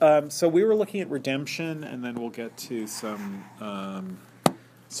So we were looking at redemption, and then we'll get to some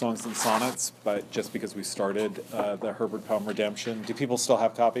songs and sonnets, but just because we started the Herbert poem Redemption. Do people still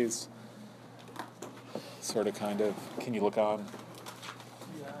have copies? Sort of, kind of. Can you look on?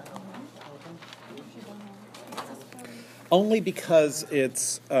 Only because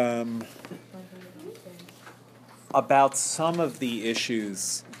it's about some of the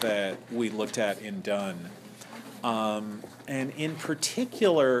issues that we looked at in Donne. And in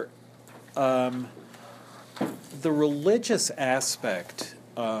particular, the religious aspect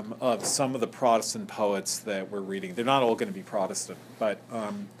of some of the Protestant poets that we're reading. They're not all going to be Protestant, but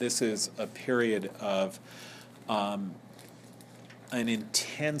this is a period of an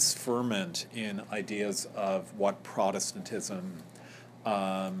intense ferment in ideas of what Protestantism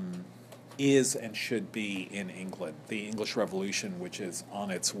is and should be in England. The English Revolution, which is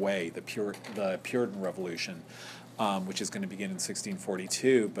on its way, the Puritan Revolution, which is going to begin in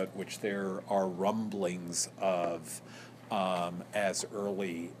 1642, but which there are rumblings of as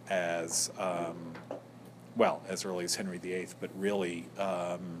early as Henry VIII, but really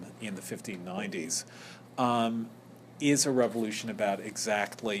in the 1590s, is a revolution about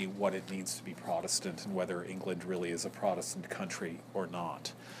exactly what it means to be Protestant and whether England really is a Protestant country or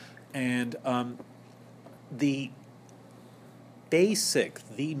not. And the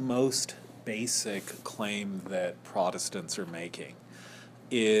most basic claim that Protestants are making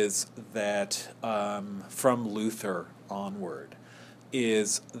is that, from Luther onward,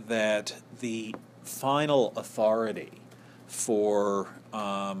 is that the final authority for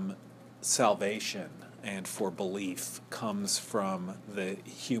salvation and for belief comes from the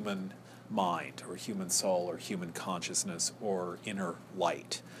human mind or human soul or human consciousness or inner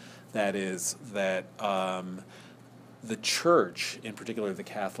light. That is, that the church, in particular the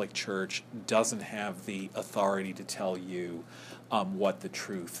Catholic Church, doesn't have the authority to tell you what the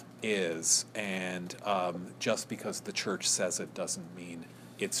truth is, and just because the church says it doesn't mean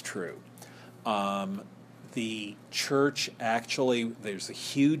it's true. The church actually, there's a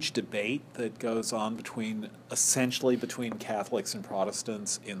huge debate that goes on between Catholics and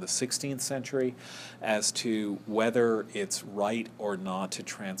Protestants in the 16th century as to whether it's right or not to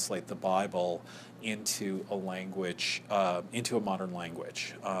translate the Bible into a language, into a modern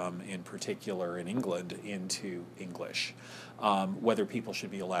language, in particular in England, into English, whether people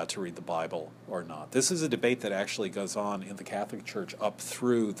should be allowed to read the Bible or not. This is a debate that actually goes on in the Catholic Church up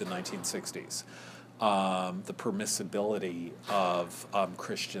through the 1960s. The permissibility of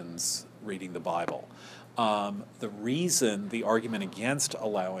Christians reading the Bible. The argument against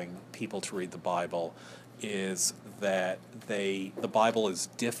allowing people to read the Bible is that the Bible is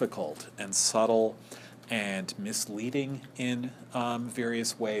difficult and subtle and misleading in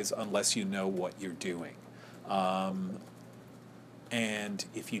various ways unless you know what you're doing. And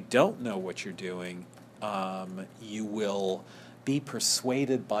if you don't know what you're doing, you will be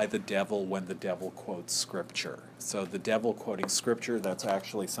persuaded by the devil when the devil quotes Scripture. So the devil quoting Scripture, that's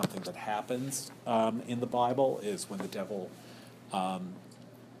actually something that happens in the Bible, is when the devil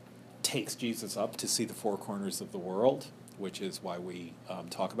takes Jesus up to see the four corners of the world, which is why we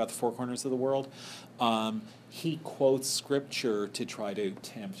talk about the four corners of the world. He quotes Scripture to try to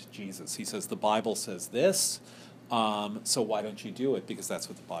tempt Jesus. He says, the Bible says this, so why don't you do it? Because that's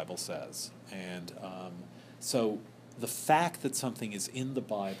what the Bible says. And so the fact that something is in the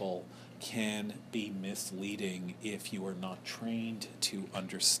Bible can be misleading if you are not trained to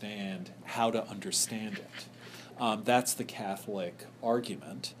understand how to understand it. That's the Catholic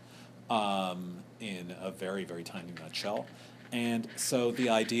argument in a very, very tiny nutshell. And so the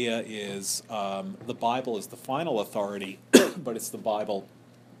idea is the Bible is the final authority, but it's the Bible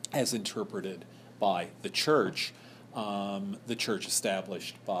as interpreted by the Church. The church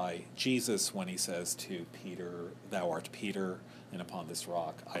established by Jesus when he says to Peter, "Thou art Peter, and upon this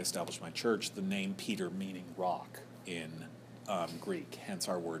rock I establish my church." The name Peter meaning rock in Greek, hence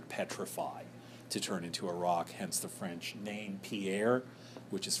our word petrify, to turn into a rock, hence the French name Pierre,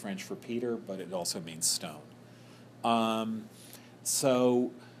 which is French for Peter, but it also means stone.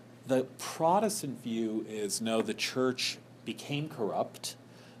 So the Protestant view is, no, the church became corrupt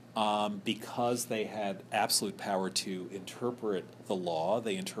because they had absolute power to interpret the law.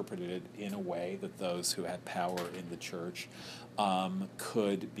 They interpreted it in a way that those who had power in the church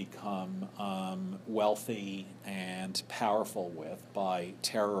could become wealthy and powerful with by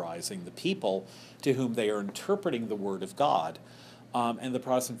terrorizing the people to whom they are interpreting the Word of God. And the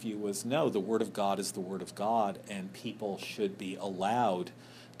Protestant view was, no, the Word of God is the Word of God, and people should be allowed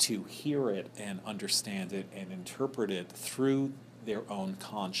to hear it and understand it and interpret it through their own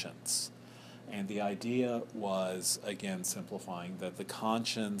conscience. And the idea was, again, simplifying, that the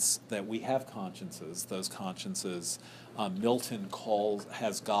conscience, that we have consciences, those consciences, Milton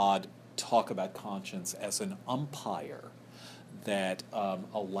has God talk about conscience as an umpire that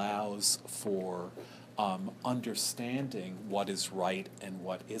allows for understanding what is right and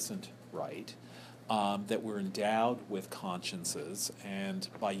what isn't right, that we're endowed with consciences, and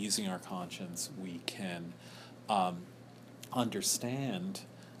by using our conscience we can understand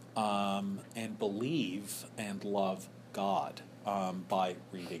and believe and love God by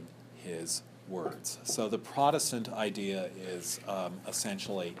reading his words. So the Protestant idea is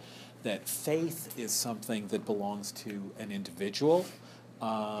essentially that faith is something that belongs to an individual,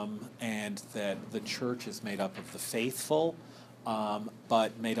 and that the church is made up of the faithful,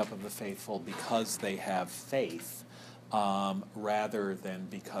 but made up of the faithful because they have faith, rather than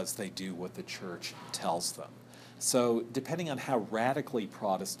because they do what the church tells them. So depending on how radically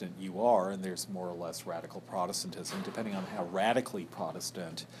Protestant you are, and there's more or less radical Protestantism, depending on how radically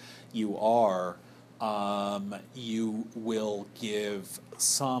Protestant you are, you will give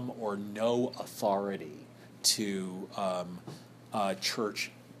some or no authority to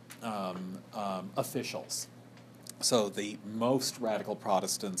church officials. So the most radical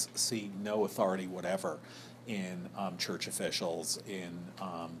Protestants see no authority whatever in church officials, in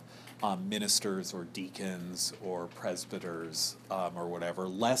ministers or deacons or presbyters or whatever.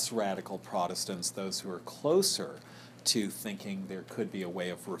 Less radical Protestants, those who are closer to thinking there could be a way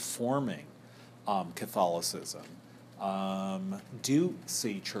of reforming Catholicism, do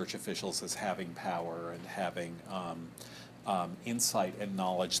see church officials as having power and having insight and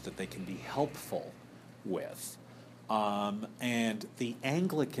knowledge that they can be helpful with. And the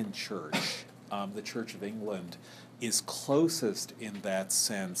Anglican Church, the Church of England, is closest in that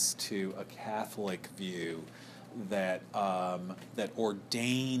sense to a Catholic view that that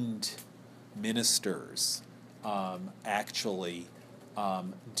ordained ministers actually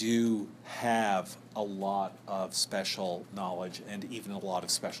do have a lot of special knowledge and even a lot of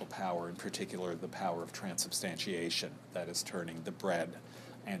special power, in particular the power of transubstantiation, that is turning the bread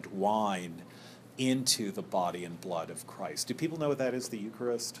and wine into the body and blood of Christ. Do people know what that is, the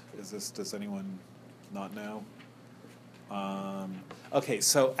Eucharist? Does anyone not know? Okay,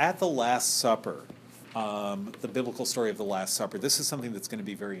 so at the Last Supper, the biblical story of the Last Supper, this is something that's going to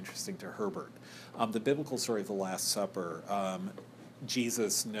be very interesting to Herbert. The biblical story of the Last Supper,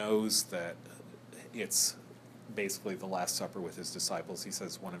 Jesus knows that it's basically the Last Supper with his disciples. He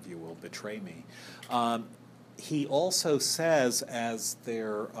says, one of you will betray me. He also says, as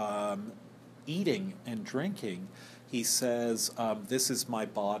they're eating and drinking, he says, this is my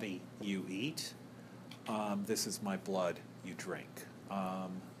body you eat, this is my blood you drink.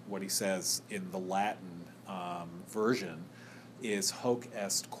 What he says in the Latin version is hoc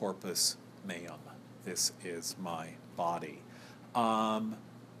est corpus meum, this is my body.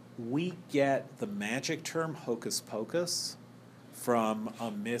 We get the magic term hocus pocus from a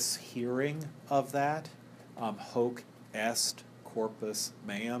mishearing of that. Hoc est corpus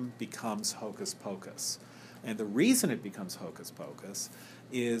meum becomes hocus pocus. And the reason it becomes hocus pocus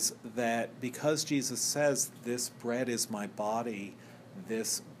is that because Jesus says, this bread is my body,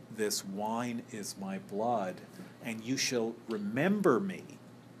 this wine is my blood, and you shall remember me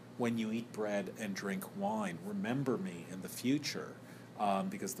when you eat bread and drink wine. Remember me in the future,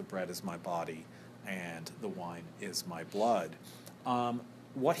 because the bread is my body and the wine is my blood.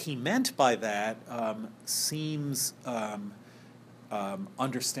 What he meant by that seems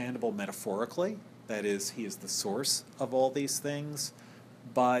understandable metaphorically. That is, he is the source of all these things,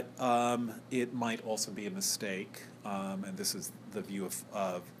 but it might also be a mistake, and this is the view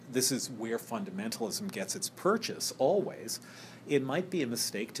of this is where fundamentalism gets its purchase always. It might be a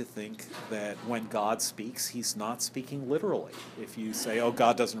mistake to think that when God speaks, he's not speaking literally. If you say, oh,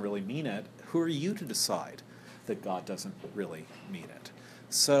 God doesn't really mean it, who are you to decide that God doesn't really mean it?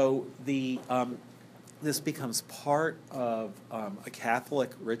 So this becomes part of a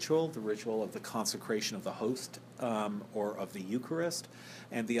Catholic ritual, the ritual of the consecration of the host or of the Eucharist.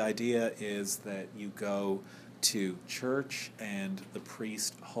 And the idea is that you go to church and the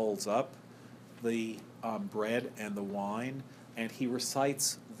priest holds up the bread and the wine, and he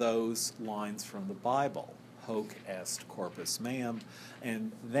recites those lines from the Bible, hoc est corpus meum,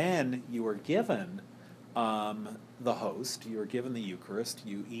 and then you are given the host, you are given the Eucharist,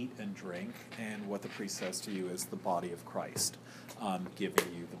 you eat and drink, and what the priest says to you is the body of Christ,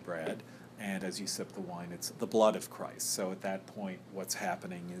 giving you the bread, and as you sip the wine, it's the blood of Christ. So at that point, what's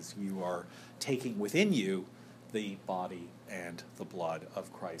happening is you are taking within you the body and the blood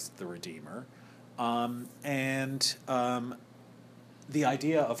of Christ the Redeemer. the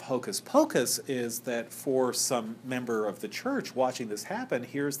idea of hocus pocus is that for some member of the church watching this happen,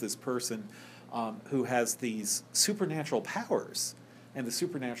 here's this person who has these supernatural powers. And the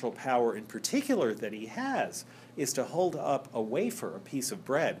supernatural power in particular that he has is to hold up a wafer, a piece of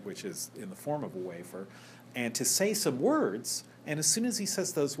bread, which is in the form of a wafer, and to say some words. And as soon as he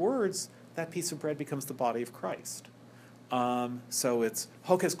says those words, that piece of bread becomes the body of Christ. So it's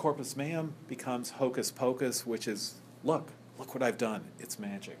hocus corpus meum becomes hocus pocus, which is, look what I've done. It's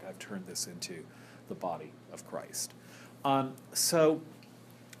magic. I've turned this into the body of Christ. So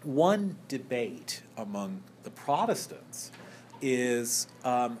one debate among the Protestants is,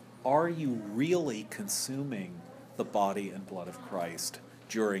 are you really consuming the body and blood of Christ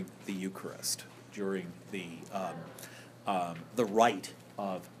during the Eucharist, during the rite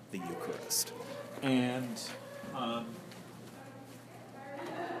of the Eucharist? And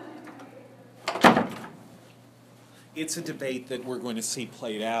it's a debate that we're going to see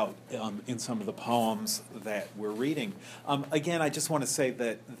played out in some of the poems that we're reading. Again, I just want to say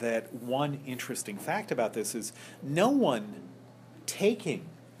that one interesting fact about this is no one taking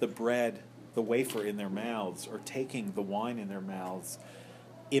the bread, the wafer in their mouths, or taking the wine in their mouths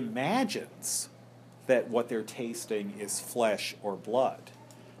imagines that what they're tasting is flesh or blood.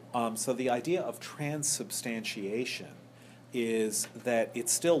 So the idea of transubstantiation is that it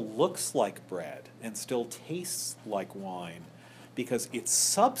still looks like bread and still tastes like wine because its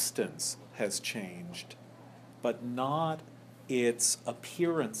substance has changed, but not its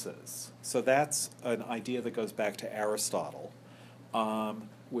appearances. So that's an idea that goes back to Aristotle,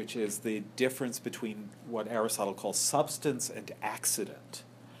 which is the difference between what Aristotle calls substance and accident.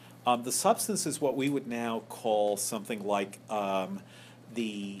 The substance is what we would now call something like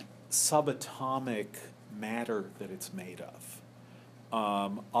the subatomic matter that it's made of.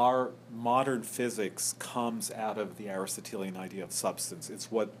 Our modern physics comes out of the Aristotelian idea of substance. It's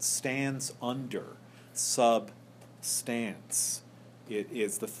what stands under, substance. It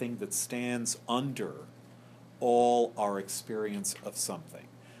is the thing that stands under all our experience of something.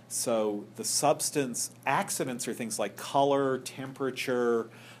 So the substance, accidents are things like color, temperature,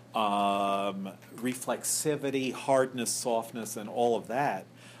 reflexivity, hardness, softness, and all of that.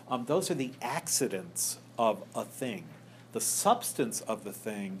 Those are the accidents of a thing. The substance of the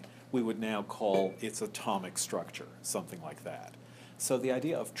thing we would now call its atomic structure, something like that. So the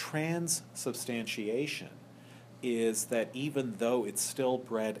idea of transubstantiation is that even though it's still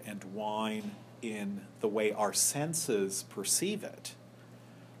bread and wine in the way our senses perceive it,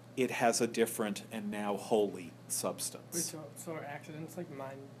 it has a different and now holy substance. Wait, so are accidents like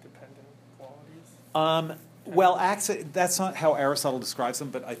mind-dependent qualities? Well, that's not how Aristotle describes them,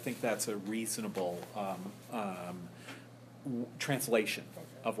 but I think that's a reasonable translation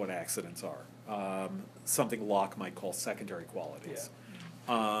of what accidents are. Something Locke might call secondary qualities,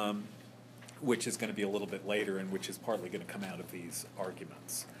 which is going to be a little bit later and which is partly going to come out of these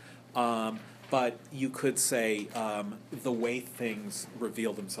arguments. But you could say the way things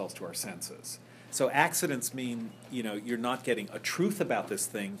reveal themselves to our senses. So accidents mean, you're not getting a truth about this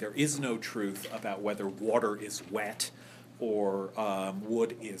thing. There is no truth about whether water is wet or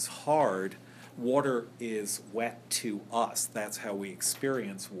wood is hard. Water is wet to us. That's how we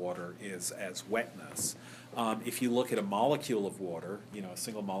experience water, is as wetness. If you look at a molecule of water, a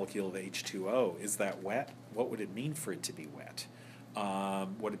single molecule of H2O, is that wet? What would it mean for it to be wet?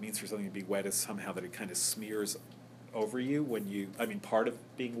 What it means for something to be wet is somehow that it kind of smears over you part of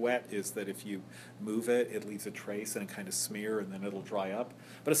being wet is that if you move it, it leaves a trace and it kind of smear and then it'll dry up.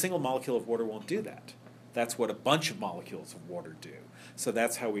 But a single molecule of water won't do that. That's what a bunch of molecules of water do. So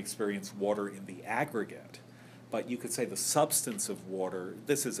that's how we experience water in the aggregate. But you could say the substance of water,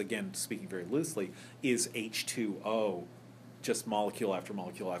 this is again speaking very loosely, is H2O, just molecule after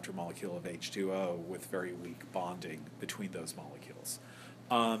molecule after molecule of H2O with very weak bonding between those molecules.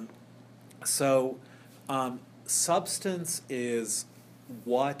 Substance is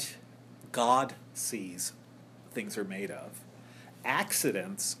what God sees things are made of.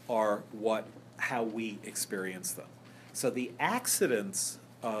 Accidents are how we experience them. So the accidents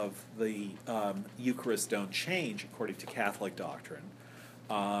of the Eucharist don't change according to Catholic doctrine,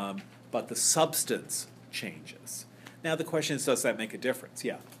 but the substance changes. Now the question is, does that make a difference?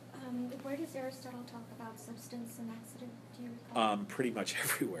 Yeah. Where does Aristotle talk about substance and accident? Do you recall? Pretty much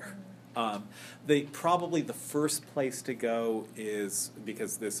everywhere. Probably the first place to go is,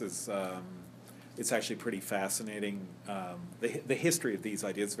 because this is, it's actually pretty fascinating. The history of these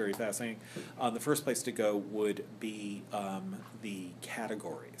ideas is very fascinating. The first place to go would be the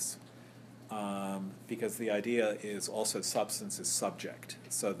categories, because the idea is also substance is subject,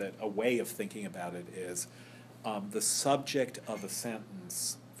 so that a way of thinking about it is the subject of a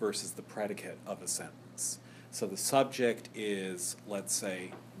sentence versus the predicate of a sentence. So the subject is, let's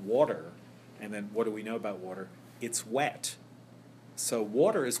say, water, and then what do we know about water? It's wet. So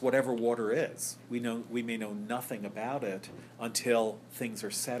water is whatever water is. We may know nothing about it until things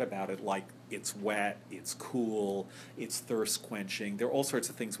are said about it, like it's wet, it's cool, it's thirst quenching. There are all sorts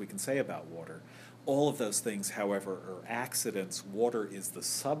of things we can say about water. All of those things, however, are accidents. Water is the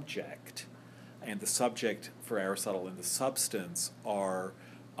subject, and the subject for Aristotle and the substance are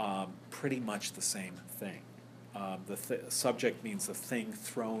pretty much the same thing. The subject means the thing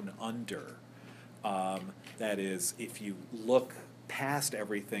thrown under. That is, if you look past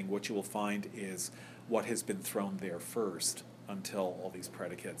everything, what you will find is what has been thrown there first until all these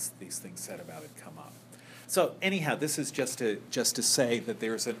predicates, these things said about it, come up. So anyhow, this is just to say that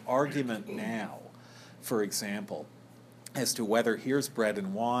there's an argument now, for example, as to whether here's bread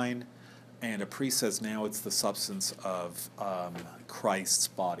and wine, and a priest says now it's the substance of Christ's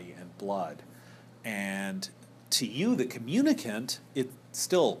body and blood. And to you, the communicant, it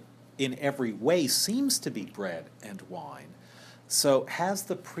still in every way seems to be bread and wine. So has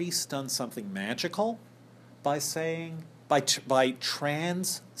the priest done something magical by saying, by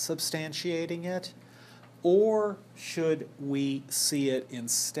transubstantiating it? Or should we see it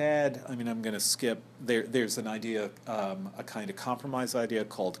instead? I mean, I'm going to skip. There's an idea, a kind of compromise idea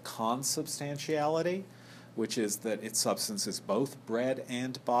called consubstantiality, which is that its substance is both bread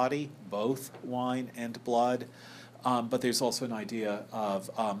and body, both wine and blood. But there's also an idea of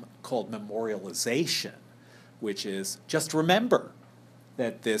called memorialization, which is just remember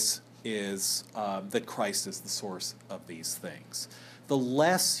that this is that Christ is the source of these things. The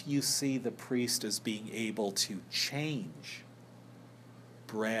less you see the priest as being able to change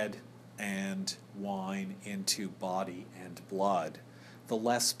bread and wine into body and blood, the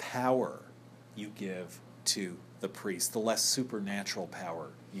less power you give to the priest, the less supernatural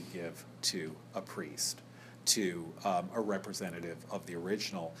power you give to a priest, to a representative of the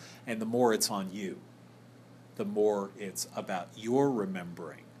original. And the more it's on you, the more it's about your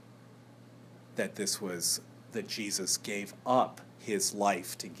remembering that that Jesus gave up his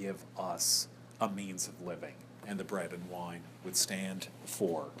life to give us a means of living, and the bread and wine would stand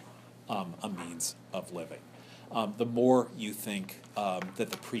for a means of living. The more you think that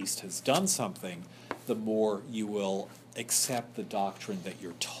the priest has done something, the more you will accept the doctrine that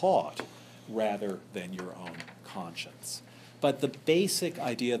you're taught rather than your own conscience. But the basic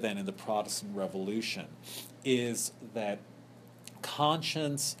idea then in the Protestant Revolution is that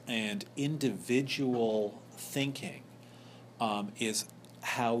conscience and individual thinking is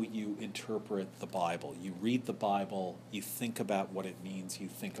how you interpret the Bible. You read the Bible, you think about what it means, you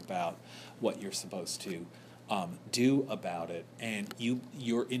think about what you're supposed to do about it, and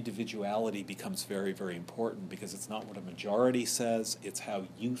your individuality becomes very, very important, because it's not what a majority says, it's how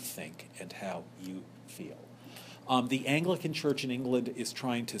you think and how you feel. The Anglican Church in England is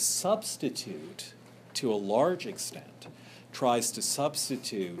trying to substitute, to a large extent, tries to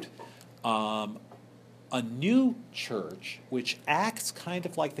substitute a new church which acts kind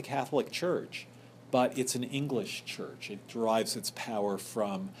of like the Catholic Church, but it's an English church. It derives its power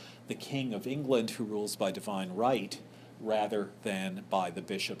from the King of England, who rules by divine right, rather than by the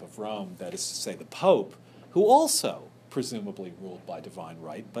Bishop of Rome, that is to say the Pope, who also presumably ruled by divine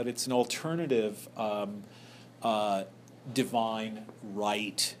right, but it's an alternative divine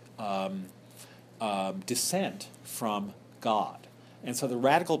right descent from God. And so the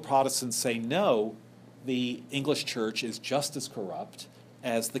radical Protestants say, no, the English church is just as corrupt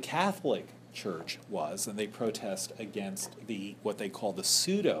as the Catholic Church was, and they protest against what they call the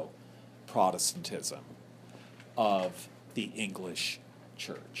pseudo-Protestantism of the English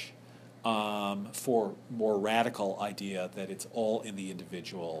church, for more radical idea that it's all in the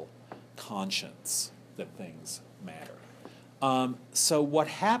individual conscience that things matter. So what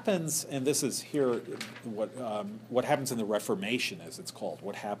happens, and this is here, what happens in the Reformation, as it's called,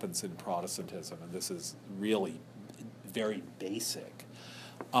 what happens in Protestantism, and this is really very basic,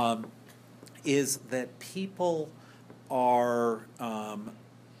 is that people are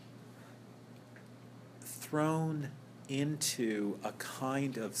thrown into a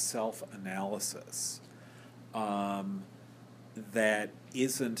kind of self-analysis that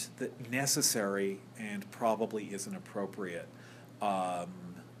isn't necessary and probably isn't appropriate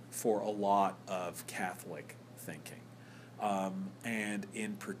for a lot of Catholic thinking. And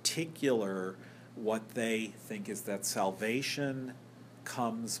in particular, what they think is that salvation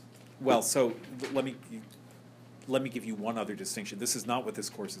comes... Well, so let me give you one other distinction. This is not what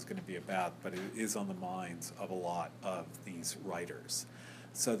this course is going to be about, but it is on the minds of a lot of these writers.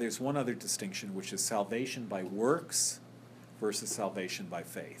 So there's one other distinction, which is salvation by works versus salvation by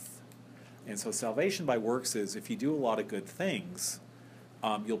faith. And so salvation by works is if you do a lot of good things,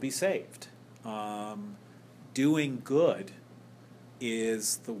 you'll be saved. Doing good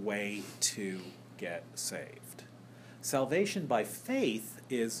is the way to get saved. Salvation by faith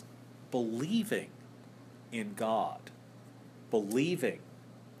is believing in God, believing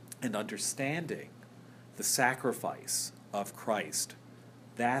and understanding the sacrifice of Christ.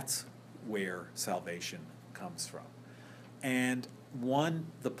 That's where salvation comes from. And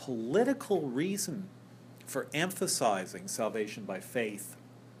the political reason for emphasizing salvation by faith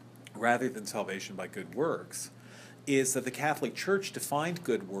rather than salvation by good works is that the Catholic Church defined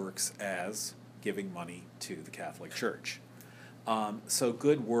good works as giving money to the Catholic Church. So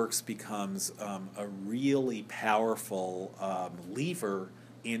good works becomes a really powerful lever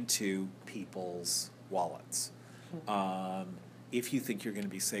into people's wallets. If you think you're going to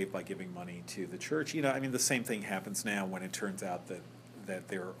be saved by giving money to the church, the same thing happens now when it turns out that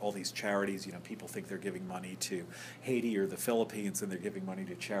there are all these charities. People think they're giving money to Haiti or the Philippines, and they're giving money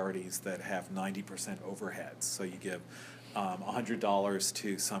to charities that have 90% overheads. So you give $100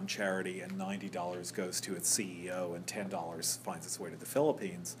 to some charity, and $90 goes to its CEO, and $10 finds its way to the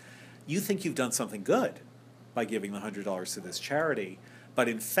Philippines. You think you've done something good by giving the $100 to this charity, but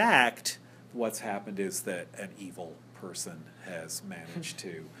in fact, what's happened is that an evil person has managed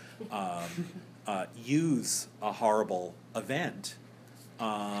to use a horrible event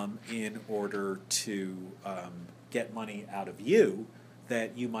in order to get money out of you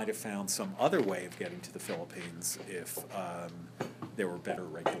that you might have found some other way of getting to the Philippines if there were better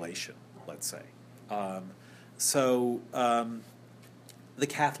regulation, let's say. The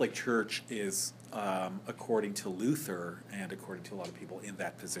Catholic Church is, according to Luther and according to a lot of people, in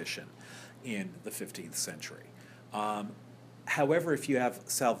that position in the 15th century. However, if you have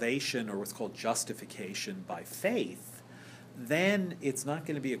salvation, or what's called justification by faith, then it's not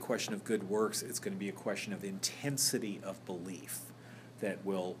going to be a question of good works, it's going to be a question of intensity of belief that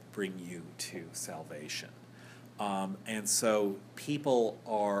will bring you to salvation. And so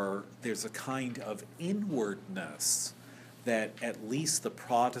there's a kind of inwardness that at least the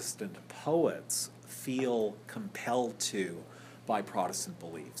Protestant poets feel compelled to by Protestant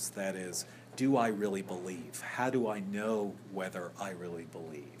beliefs. That is, do I really believe? How do I know whether I really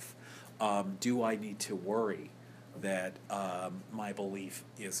believe? Do I need to worry that my belief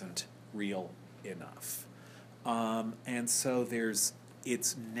isn't real enough? And so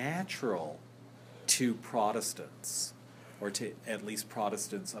it's natural to Protestants, or to at least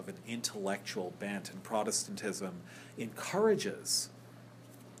Protestants of an intellectual bent, and Protestantism encourages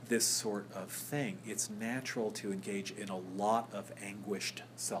this sort of thing. It's natural to engage in a lot of anguished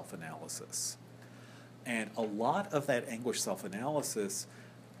self-analysis. And a lot of that anguished self-analysis,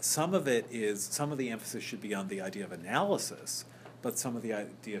 some of the emphasis should be on the idea of analysis, but some of the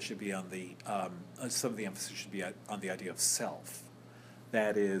emphasis should be on the idea of self.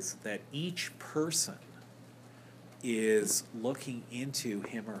 That is, that each person is looking into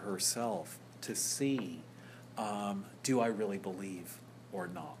him or herself to see, do I really believe or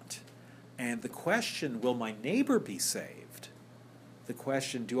not? And the question, will my neighbor be saved? The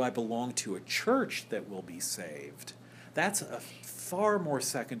question, do I belong to a church that will be saved? That's a far more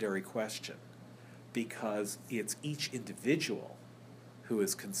secondary question, because it's each individual who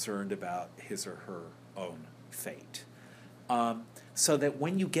is concerned about his or her own fate. So that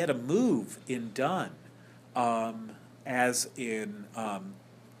when you get a move in Donne, as in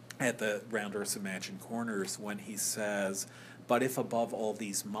at the Round Earth's Imagined Corners, when he says, but if above all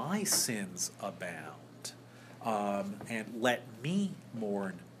these my sins abound, and let me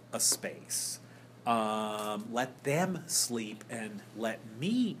mourn a space, let them sleep and let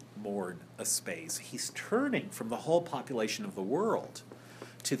me mourn a space. He's turning from the whole population of the world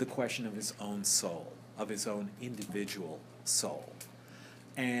to the question of his own soul, of his own individual soul.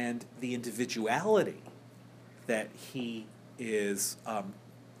 And the individuality that he is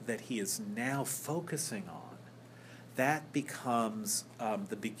now focusing on, that becomes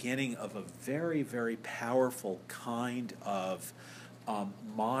the beginning of a very, very powerful kind of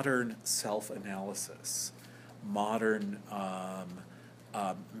modern self-analysis, modern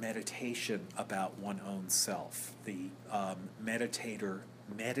meditation about one's own self, the meditator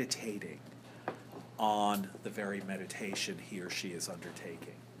meditating on the very meditation he or she is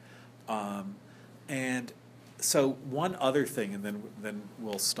undertaking. And so one other thing, and then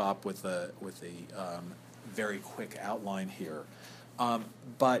we'll stop with the very quick outline here.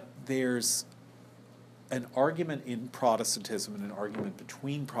 But there's an argument in Protestantism and an argument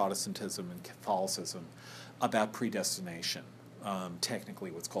between Protestantism and Catholicism about predestination.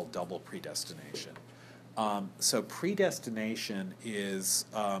 technically what's called double predestination. So predestination is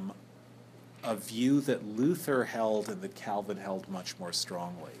a view that Luther held and that Calvin held much more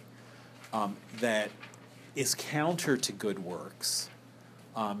strongly, that is counter to good works.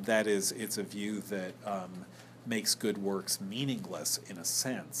 That is, it's a view that makes good works meaningless in a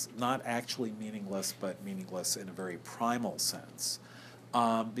sense, not actually meaningless, but meaningless in a very primal sense.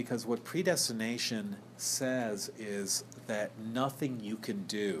 Because what predestination says is that nothing you can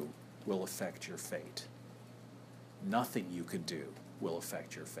do will affect your fate. Nothing you can do will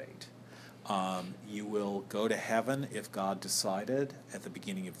affect your fate. You will go to heaven if God decided at the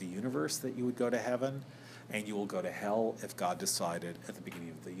beginning of the universe that you would go to heaven, and you will go to hell if God decided at the beginning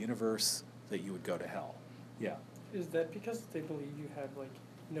of the universe that you would go to hell. Yeah. Is that because they believe you have like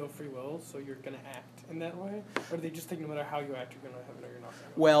no free will, so you're gonna act in that way, or do they just think no matter how you act, you're gonna have it or you're not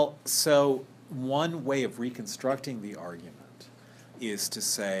gonna? Well, so one way of reconstructing the argument is to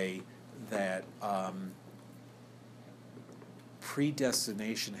say that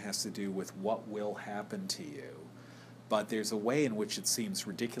predestination has to do with what will happen to you, but there's a way in which it seems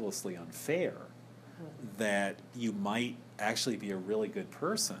ridiculously unfair that you might actually be a really good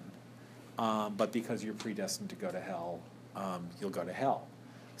person, but because you're predestined to go to hell, you'll go to hell.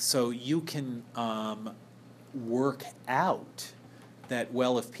 So you can work out that,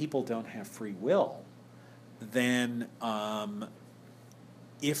 well, if people don't have free will, then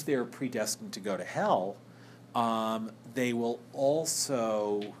if they're predestined to go to hell, they will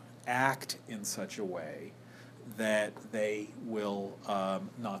also act in such a way that they will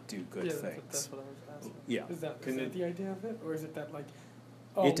not do good things. That's what I was asking. Yeah. Is that the idea of it, or is it that like?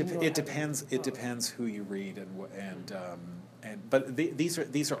 It depends. It depends who you read but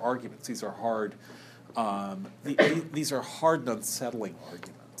these are arguments. These are hard. These are hard and unsettling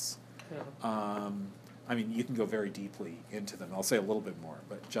arguments. Yeah. I mean, you can go very deeply into them. I'll say a little bit more,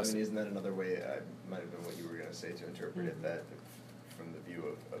 but just. I mean, isn't that another way? Might have been what you were going to say to interpret it. That from the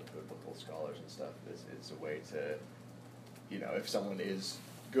view of biblical scholars and stuff, it's a way to, if someone is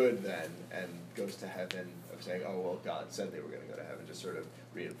good then and goes to heaven, of saying, oh well, God said they were going to go to heaven, just sort of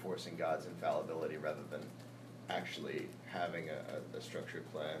reinforcing God's infallibility rather than actually having a structured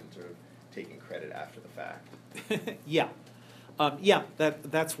plan, sort of taking credit after the fact. Yeah,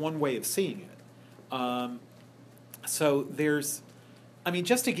 that's one way of seeing it. So there's,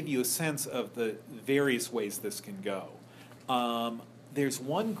 just to give you a sense of the various ways this can go, there's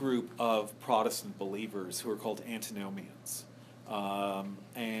one group of Protestant believers who are called antinomians.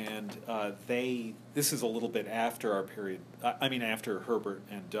 This is a little bit after our period, after Herbert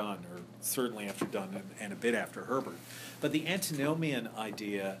and Donne, or certainly after Donne and a bit after Herbert. But the antinomian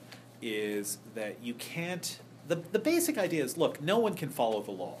idea is that you can't, the basic idea is, look, no one can follow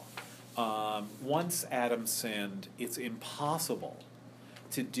the law. Once Adam sinned, it's impossible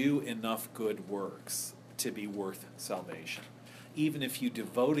to do enough good works to be worth salvation. Even if you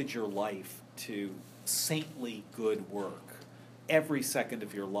devoted your life to saintly good work, every second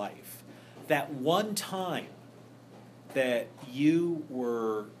of your life, that one time that you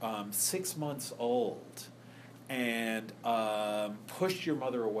were 6 months old and pushed your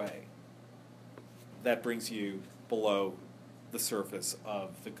mother away, that brings you below the surface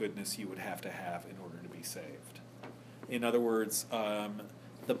of the goodness you would have in order to be saved. In other words,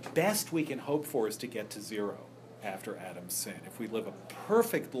 the best we can hope for is to get to zero after Adam's sin. If we live a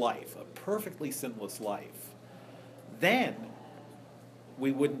perfect life, a perfectly sinless life, then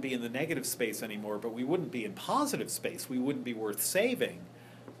we wouldn't be in the negative space anymore, but we wouldn't be in positive space. We wouldn't be worth saving,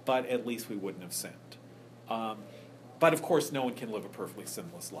 but at least we wouldn't have sinned. But of course, no one can live a perfectly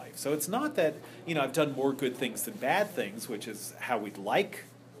sinless life. So it's not that, I've done more good things than bad things, which is how we'd like,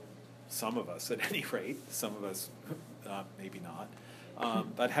 some of us at any rate, some of us maybe not,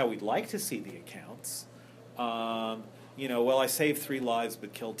 but how we'd like to see the accounts. Well, I saved 3 lives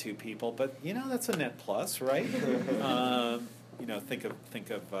but killed 2 people, but, that's a net plus, right? Think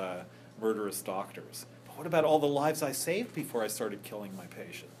of murderous doctors. But what about all the lives I saved before I started killing my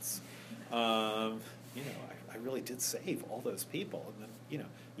patients? I really did save all those people, and then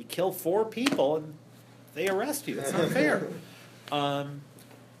you kill 4 people and they arrest you. It's not fair.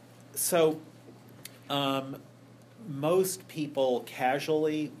 Most people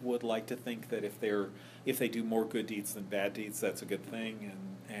casually would like to think that if they do more good deeds than bad deeds, that's a good thing,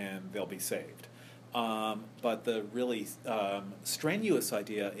 and they'll be saved. But the really strenuous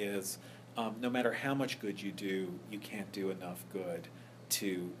idea is no matter how much good you do, you can't do enough good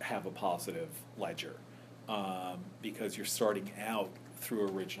to have a positive ledger, because you're starting out through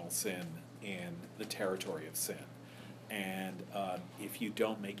original sin in the territory of sin. And if you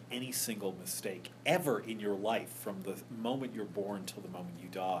don't make any single mistake ever in your life from the moment you're born till the moment you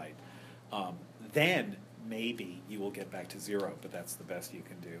died, then maybe you will get back to zero, but that's the best you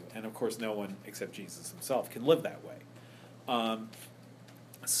can do. And of course, no one except Jesus himself can live that way.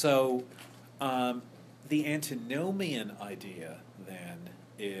 So the antinomian idea then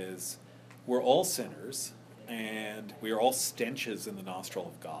is we're all sinners, and we are all stenches in the nostril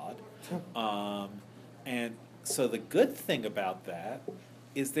of God. And so the good thing about that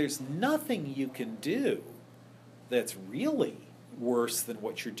is there's nothing you can do that's really worse than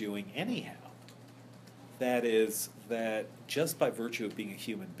what you're doing anyhow. That is, that just by virtue of being a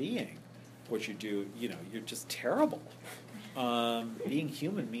human being, what you do, you're just terrible. Being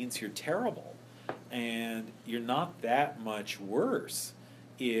human means you're terrible. And you're not that much worse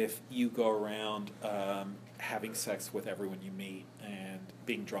if you go around having sex with everyone you meet and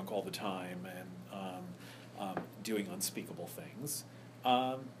being drunk all the time and doing unspeakable things.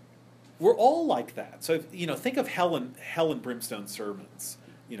 We're all like that. So, think of hell and brimstone sermons.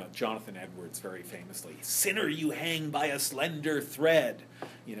 Jonathan Edwards very famously, "Sinner, you hang by a slender thread.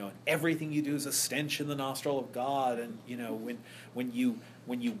 Everything you do is a stench in the nostril of God. And, when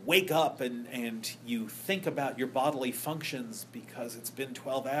you wake up and you think about your bodily functions because it's been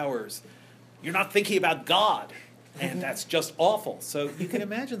 12 hours, you're not thinking about God. And that's just awful." So you can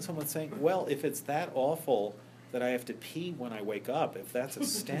imagine someone saying, well, if it's that awful that I have to pee when I wake up, if that's a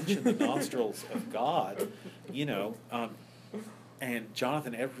stench in the nostrils of God, and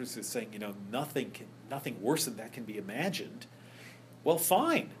Jonathan Edwards is saying, nothing worse than that can be imagined. Well,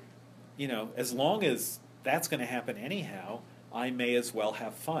 fine. As long as that's going to happen anyhow, I may as well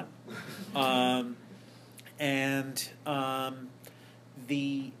have fun. So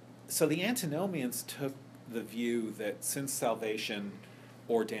the antinomians took the view that since salvation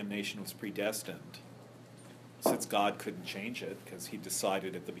or damnation was predestined, since God couldn't change it because he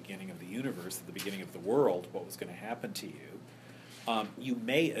decided at the beginning of the universe, at the beginning of the world, what was going to happen to you, you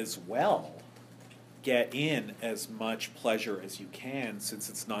may as well get in as much pleasure as you can since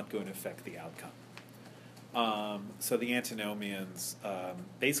it's not going to affect the outcome. So the antinomians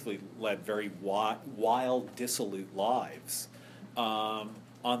basically led very wild, dissolute lives on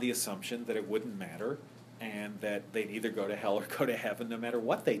the assumption that it wouldn't matter and that they'd either go to hell or go to heaven no matter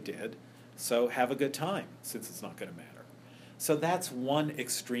what they did. So have a good time since it's not going to matter. So that's one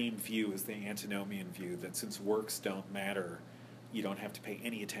extreme view, is the antinomian view, that since works don't matter, you don't have to pay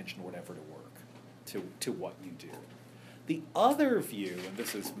any attention whatever to work, to what you do. The other view, and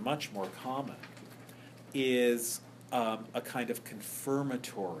this is much more common, is a kind of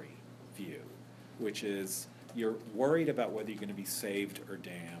confirmatory view, which is you're worried about whether you're going to be saved or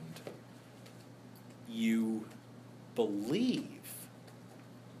damned. You believe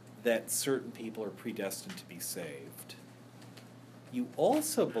that certain people are predestined to be saved. You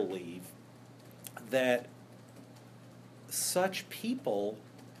also believe that such people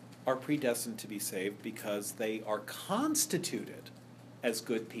are predestined to be saved because they are constituted as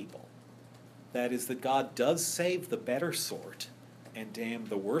good people. That is, that God does save the better sort and damn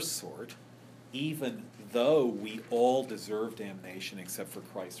the worse sort, even though we all deserve damnation except for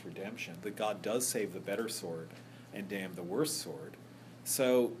Christ's redemption. That God does save the better sort and damn the worse sort.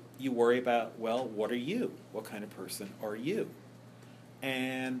 So you worry about, well, what are you? What kind of person are you?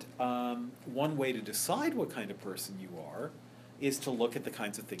 And one way to decide what kind of person you are is to look at the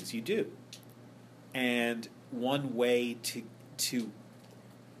kinds of things you do. And one way to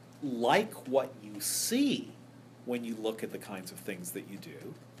like what you see when you look at the kinds of things that you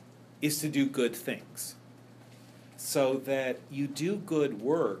do is to do good things. So that you do good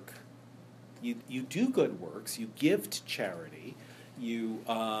work, you do good works, you give to charity, you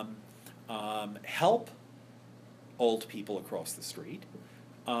help old people across the street,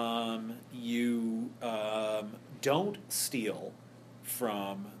 you don't steal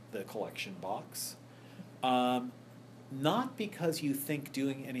from the collection box, not because you think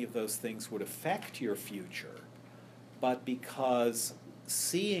doing any of those things would affect your future, but because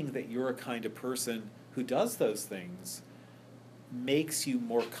seeing that you're a kind of person who does those things makes you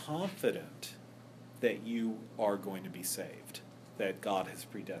more confident that you are going to be saved, that God has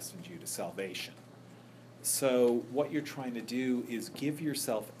predestined you to salvation. So what you're trying to do is give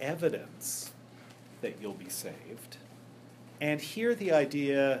yourself evidence that you'll be saved. And here the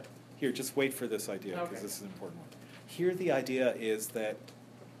idea, just wait for this idea because this is an important one. Here the idea is that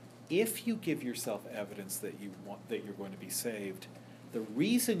if you give yourself evidence that you're going to be saved, the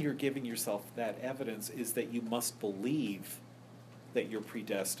reason you're giving yourself that evidence is that you must believe that you're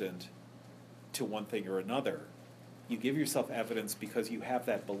predestined to one thing or another. You give yourself evidence because you have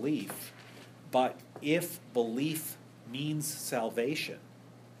that belief, but if belief means salvation,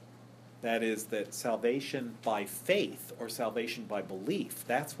 that is, that salvation by faith or salvation by belief,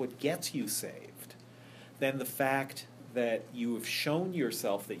 that's what gets you saved, then the fact that you have shown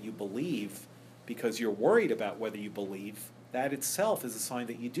yourself that you believe because you're worried about whether you believe, that itself is a sign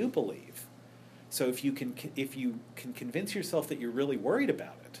that you do believe. So if you can convince yourself that you're really worried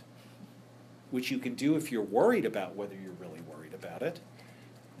about it, which you can do if you're worried about whether you're really worried about it,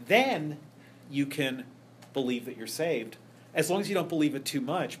 then you can believe that you're saved, as long as you don't believe it too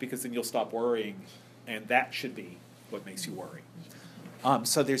much, because then you'll stop worrying, and that should be what makes you worry.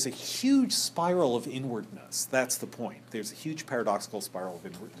 So there's a huge spiral of inwardness. That's the point. There's a huge paradoxical spiral of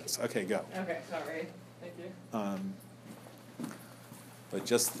inwardness. Okay, go. Okay, sorry. Thank you. But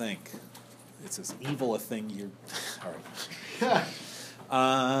just think, it's as evil a thing you're... All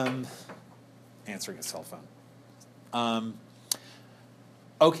right. Answering a cell phone.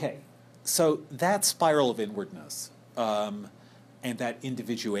 Okay, so that spiral of inwardness and that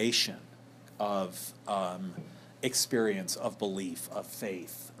individuation of experience, of belief, of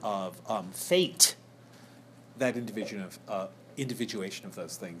faith, of fate, that individuation of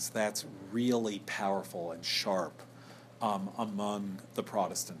those things, that's really powerful and sharp among the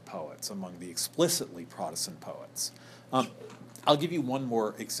Protestant poets, among the explicitly Protestant poets. I'll give you one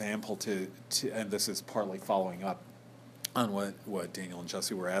more example and this is partly following up on what Daniel and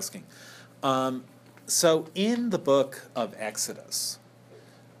Jesse were asking. So in the book of Exodus,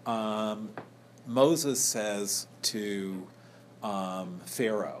 Moses says to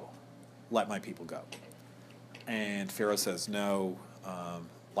Pharaoh, "Let my people go." And Pharaoh says, "No,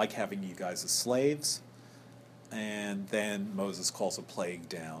 like having you guys as slaves." And then Moses calls a plague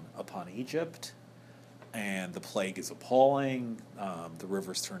down upon Egypt, and the plague is appalling. The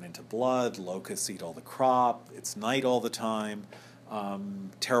rivers turn into blood, locusts eat all the crop, it's night all the time,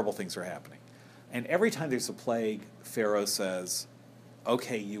 terrible things are happening. And every time there's a plague, Pharaoh says,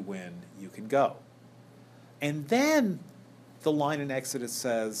 "Okay, you win, you can go." And then the line in Exodus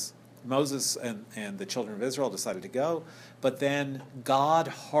says, Moses and the children of Israel decided to go, but then God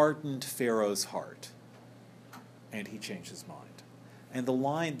hardened Pharaoh's heart, and he changed his mind. And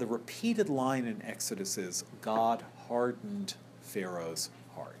the repeated line in Exodus is, God hardened Pharaoh's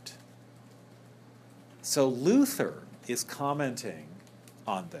heart. So Luther is commenting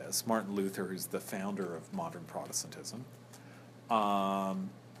on this. Martin Luther, who's the founder of modern Protestantism,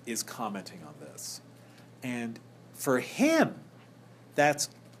 is commenting on this. And for him, that's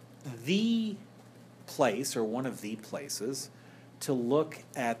the place, or one of the places, to look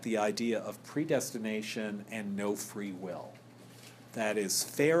at the idea of predestination and no free will. That is,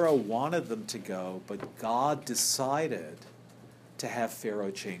 Pharaoh wanted them to go, but God decided to have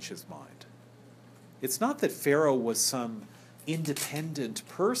Pharaoh change his mind. It's not that Pharaoh was some independent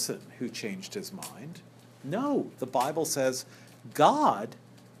person who changed his mind. No, the Bible says God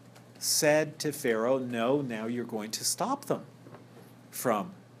said to Pharaoh, "No, now you're going to stop them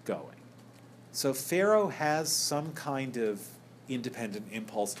from going." So Pharaoh has some kind of independent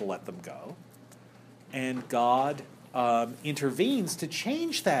impulse to let them go, and God intervenes to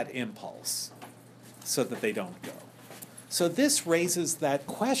change that impulse so that they don't go. So this raises that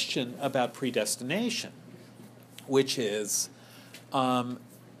question about predestination, which is,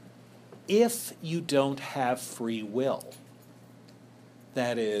 if you don't have free will,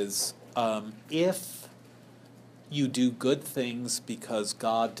 that is, if you do good things because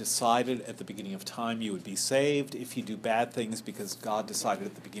God decided at the beginning of time you would be saved, if you do bad things because God decided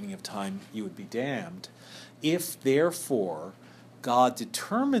at the beginning of time you would be damned, if therefore God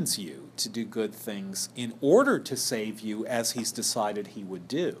determines you to do good things in order to save you as he's decided he would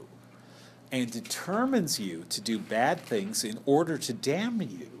do, and determines you to do bad things in order to damn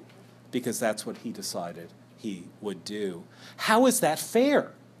you because that's what he decided he would do, how is that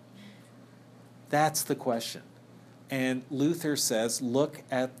fair? That's the question. And Luther says, look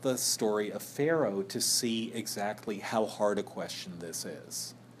at the story of Pharaoh to see exactly how hard a question this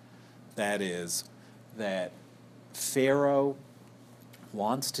is. That is, that Pharaoh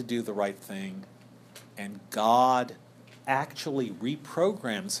wants to do the right thing, and God actually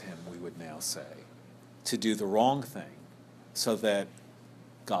reprograms him, we would now say, to do the wrong thing so that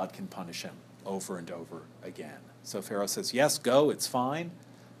God can punish him over and over again. So Pharaoh says, yes, go, it's fine.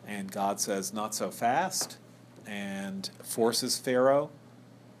 And God says, not so fast, and forces Pharaoh,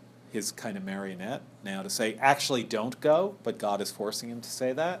 his kind of marionette, now to say, actually don't go, but God is forcing him to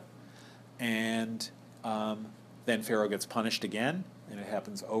say that. And then Pharaoh gets punished again, and it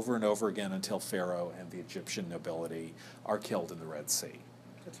happens over and over again until Pharaoh and the Egyptian nobility are killed in the Red Sea.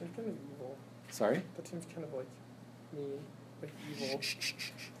 That seems kind of evil. Sorry? That seems kind of like mean, like evil. Shh.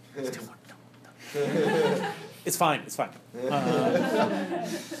 It's fine.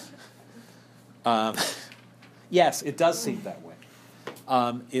 Yes, it does seem that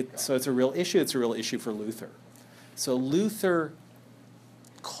way. So it's a real issue. It's a real issue for Luther. So Luther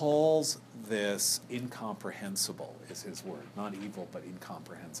calls this incomprehensible, is his word. Not evil, but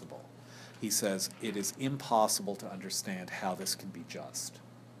incomprehensible. He says it is impossible to understand how this can be just.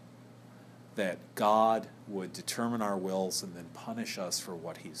 That God would determine our wills and then punish us for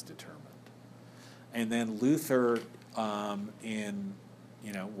what he's determined. And then Luther, in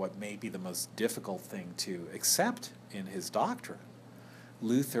what may be the most difficult thing to accept in his doctrine,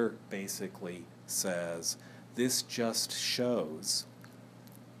 Luther basically says this just shows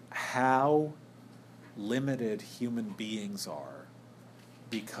how limited human beings are,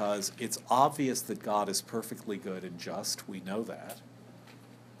 because it's obvious that God is perfectly good and just. We know that.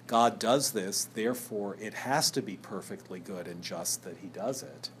 God does this, therefore it has to be perfectly good and just that he does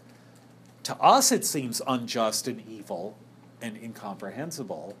it. To us it seems unjust and evil and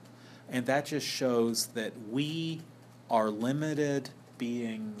incomprehensible, and that just shows that we are limited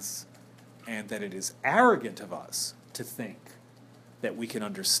beings and that it is arrogant of us to think that we can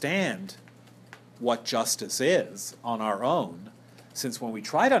understand what justice is on our own, since when we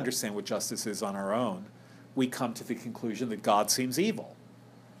try to understand what justice is on our own, we come to the conclusion that God seems evil.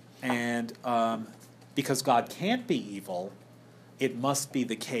 And because God can't be evil, it must be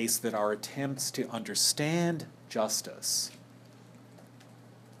the case that our attempts to understand justice,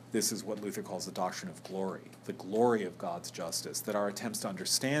 this is what Luther calls the doctrine of glory, the glory of God's justice, that our attempts to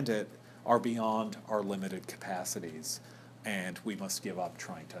understand it are beyond our limited capacities, and we must give up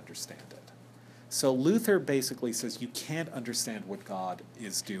trying to understand it. So Luther basically says you can't understand what God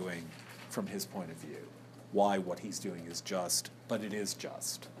is doing from his point of view, why what he's doing is just, but it is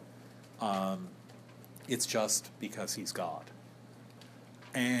just. It's just because he's God.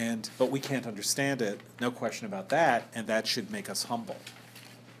 But we can't understand it, no question about that, and that should make us humble.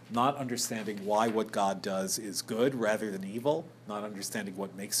 Not understanding why what God does is good rather than evil, not understanding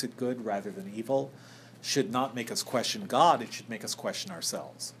what makes it good rather than evil, should not make us question God, it should make us question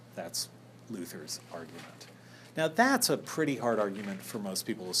ourselves. That's Luther's argument. Now that's a pretty hard argument for most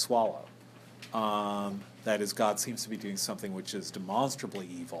people to swallow. That is, God seems to be doing something which is demonstrably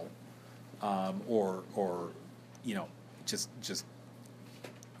evil, or just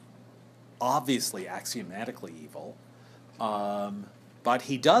obviously axiomatically evil, but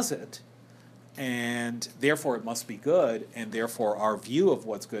he does it, and therefore it must be good, and therefore our view of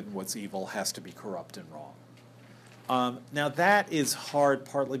what's good and what's evil has to be corrupt and wrong. Now that is hard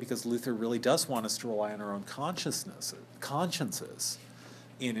partly because Luther really does want us to rely on our own consciences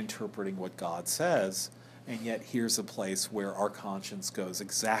in interpreting what God says, and yet here's a place where our conscience goes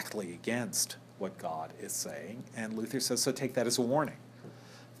exactly against what God is saying, and Luther says, so take that as a warning.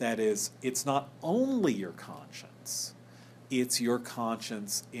 That is, it's not only your conscience, it's your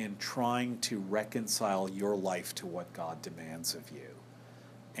conscience in trying to reconcile your life to what God demands of you.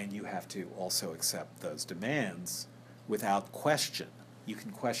 And you have to also accept those demands without question. You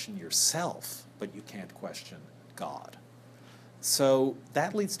can question yourself, but you can't question God. So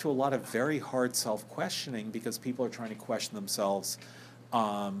that leads to a lot of very hard self-questioning because people are trying to question themselves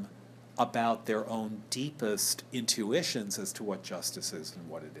about their own deepest intuitions as to what justice is and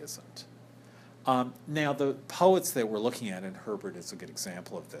what it isn't. Now, the poets that we're looking at, and Herbert is a good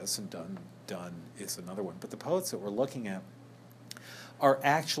example of this, and Donne is another one, but the poets that we're looking at are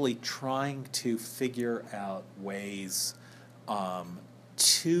actually trying to figure out ways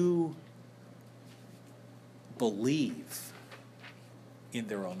to believe in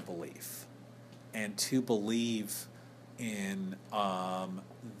their own belief and to believe in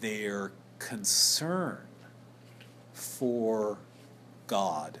their concern for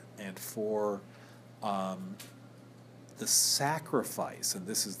God and for the sacrifice, and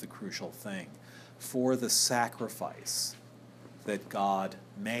this is the crucial thing, for the sacrifice that God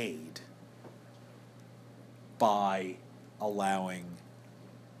made by allowing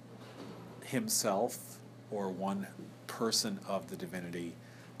himself or one person of the divinity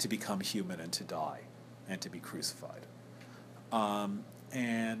to become human and to die and to be crucified.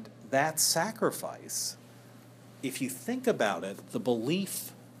 And that sacrifice, if you think about it, the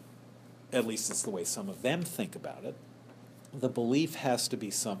belief, at least it's the way some of them think about it, the belief has to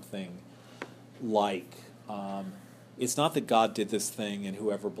be something like, it's not that God did this thing and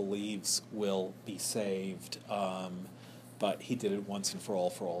whoever believes will be saved, but he did it once and for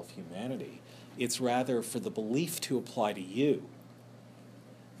all of humanity. It's rather for the belief to apply to you,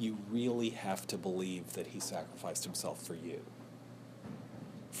 you really have to believe that he sacrificed himself for you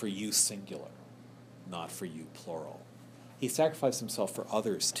singular, not for you plural. He sacrificed himself for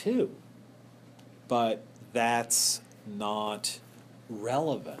others too, but that's not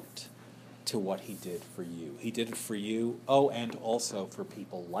relevant to what he did for you. He did it for you, and also for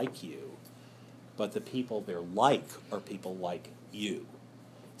people like you. But the people they're like are people like you.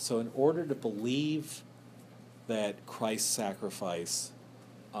 So in order to believe that Christ's sacrifice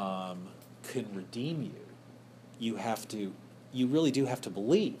can redeem you, you really do have to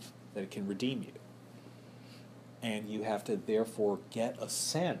believe that it can redeem you. And you have to therefore get a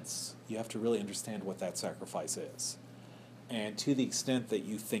sense, you have to really understand what that sacrifice is. And to the extent that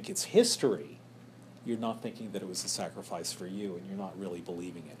you think it's history, you're not thinking that it was a sacrifice for you, and you're not really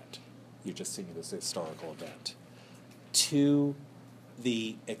believing in it. You're just seeing it as a historical event. To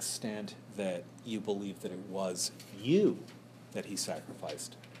the extent that you believe that it was you that he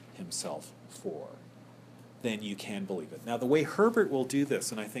sacrificed himself for, then you can believe it. Now, the way Herbert will do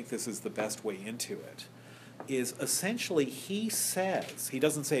this, and I think this is the best way into it, is essentially he says, he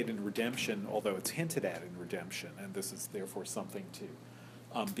doesn't say it in redemption, although it's hinted at in redemption, and this is therefore something to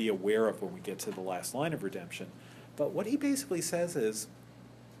be aware of when we get to the last line of redemption. But what he basically says is,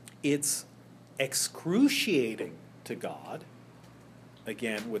 it's excruciating to God,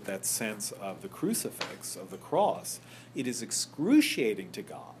 again with that sense of the crucifix, of the cross, it is excruciating to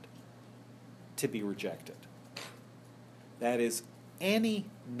God to be rejected. That is, any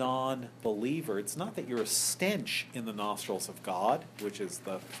non-believer, it's not that you're a stench in the nostrils of God, which is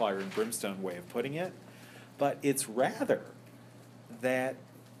the fire and brimstone way of putting it, but it's rather that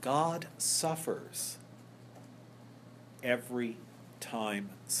God suffers every time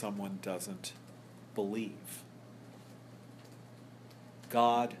someone doesn't believe.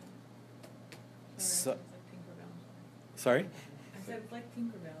 God... Sorry? I said it's like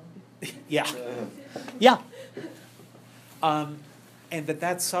Tinkerbell. Yeah. Yeah. And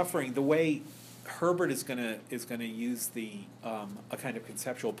that's suffering. The way Herbert is gonna use a kind of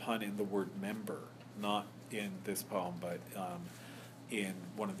conceptual pun in the word member, not in this poem, but in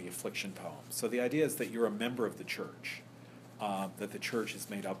one of the affliction poems. So the idea is that you're a member of the church, that the church is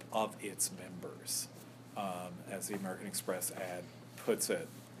made up of its members. As the American Express ad puts it,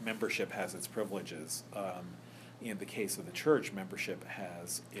 membership has its privileges. In the case of the church, membership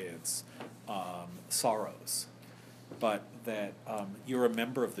has its sorrows. But that you're a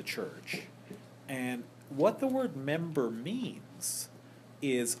member of the church. And what the word member means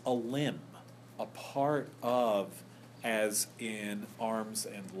is a limb, a part of, as in arms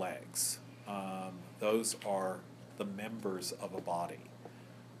and legs. Those are the members of a body.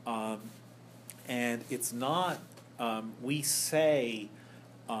 And it's not, we say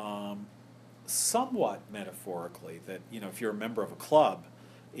somewhat metaphorically that, if you're a member of a club,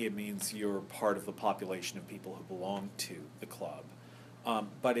 it means you're part of the population of people who belong to the club.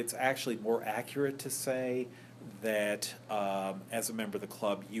 But it's actually more accurate to say that as a member of the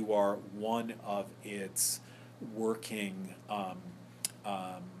club, you are one of its working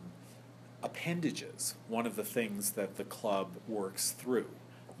appendages, one of the things that the club works through.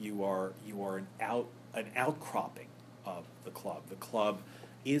 You are an outcropping of the club. The club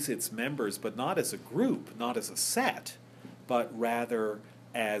is its members, but not as a group, not as a set, but rather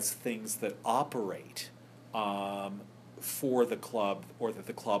as things that operate for the club, or that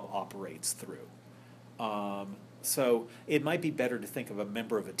the club operates through. So it might be better to think of a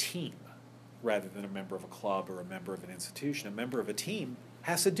member of a team rather than a member of a club or a member of an institution. A member of a team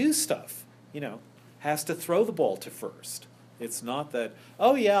has to do stuff, has to throw the ball to first. It's not that,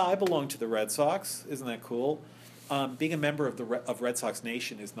 oh yeah, I belong to the Red Sox, isn't that cool? Being a member of Red Sox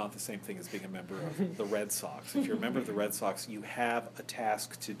Nation is not the same thing as being a member of the Red Sox. If you're a member of the Red Sox, you have a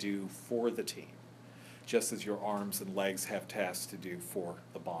task to do for the team, just as your arms and legs have tasks to do for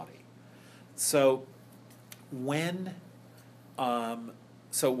the body. So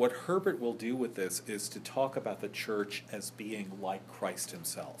so what Herbert will do with this is to talk about the church as being like Christ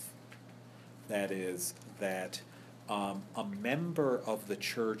himself. That is, that a member of the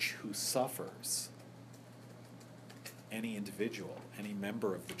church who suffers, any individual, any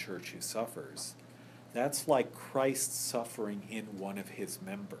member of the church who suffers, that's like Christ suffering in one of his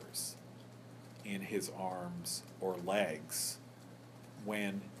members, in his arms or legs,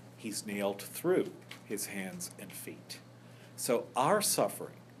 when he's nailed through his hands and feet. So our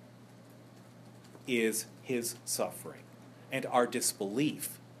suffering is his suffering, and our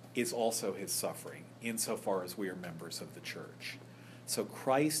disbelief is also his suffering, insofar as we are members of the church. So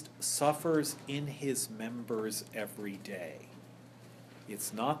Christ suffers in his members every day.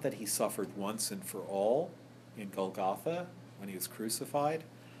 It's not that he suffered once and for all in Golgotha when he was crucified.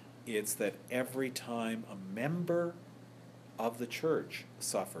 It's that every time a member of the church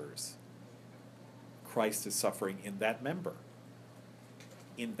suffers, Christ is suffering in that member,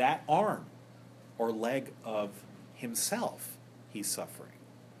 in that arm, or leg of himself he's suffering.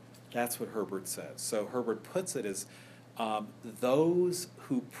 That's what Herbert says. So Herbert puts it as those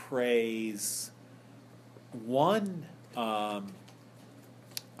who praise one,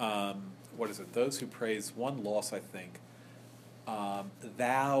 those who praise one loss, I think,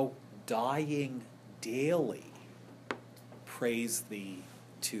 thou dying daily, praise thee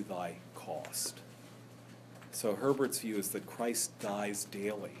to thy cost. So Herbert's view is that Christ dies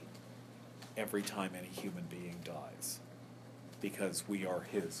daily every time any human being dies, because we are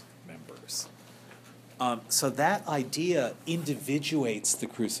his members. So that idea individuates the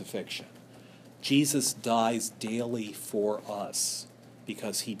crucifixion. Jesus dies daily for us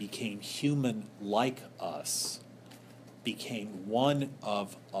because he became human like us, became one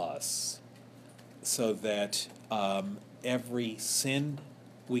of us, so that every sin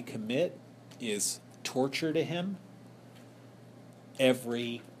we commit is torture to him.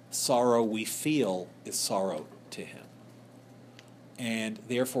 Every sorrow we feel is sorrow to him. And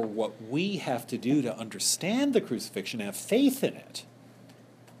therefore, what we have to do to understand the crucifixion, have faith in it,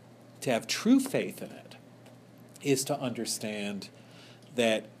 to have true faith in it, is to understand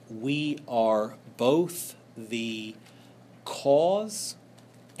that we are both the cause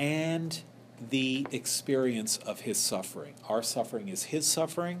and the experience of his suffering. Our suffering is his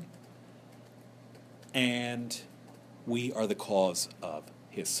suffering, and we are the cause of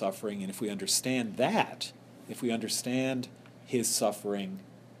his suffering. And if we understand that, if we understand his suffering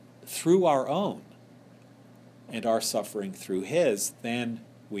through our own and our suffering through his, then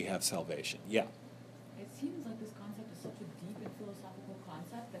we have salvation. Yeah. It seems like this concept is such a deep and philosophical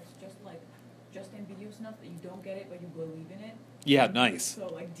concept that's just ambiguous enough that you don't get it, but you believe in it. Yeah, nice. So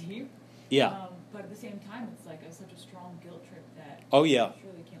like deep. Yeah. But at the same time, it's like such a strong guilt trip that Oh, yeah. you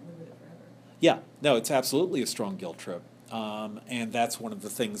surely can't live with it forever. Yeah, no, it's absolutely a strong guilt trip. And that's one of the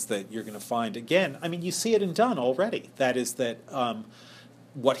things that you're going to find. Again, I mean, you see it in Donne already. That is that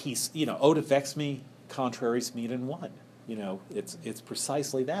what he's, oh, to vex me, contraries meet in one. It's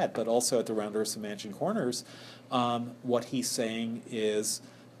precisely that. But also at the Round Earths and Mansion Corners, what he's saying is,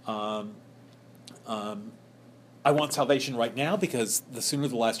 I want salvation right now because the sooner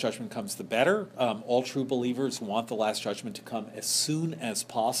the Last Judgment comes, the better. All true believers want the Last Judgment to come as soon as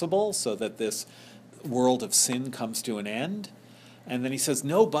possible so that this world of sin comes to an end. And then he says,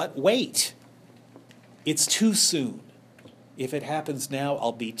 no, but wait. It's too soon. If it happens now,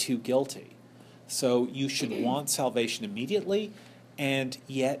 I'll be too guilty. So you should want salvation immediately, and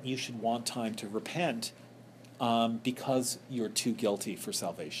yet you should want time to repent because you're too guilty for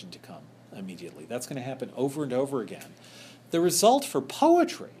salvation to come immediately. That's going to happen over and over again. The result for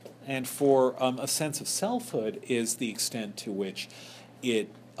poetry and for a sense of selfhood is the extent to which it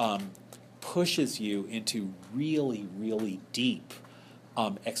pushes you into really, really deep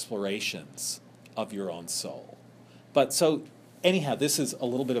explorations of your own soul. But so anyhow, this is a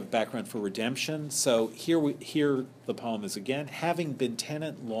little bit of background for redemption. So here the poem is again, having been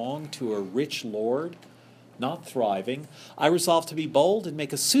tenant long to a rich lord, not thriving, I resolved to be bold and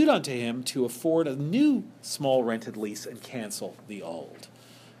make a suit unto him to afford a new small rented lease and cancel the old.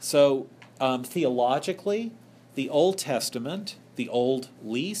 So theologically, the Old Testament, the old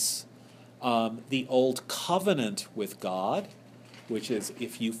lease, the old covenant with God, which is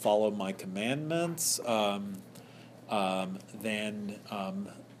if you follow my commandments, then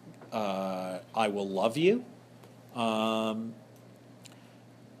I will love you.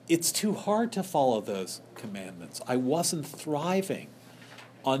 It's too hard to follow those commandments. I wasn't thriving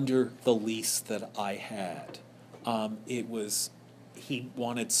under the lease that I had. He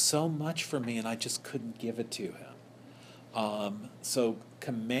wanted so much from me, and I just couldn't give it to him. So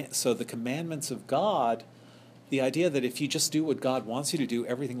the commandments of God, the idea that if you just do what God wants you to do,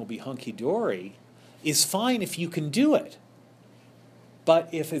 everything will be hunky-dory, is fine if you can do it. But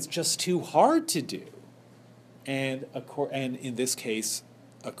if it's just too hard to do, and in this case,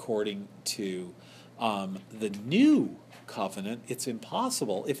 according to the new covenant, it's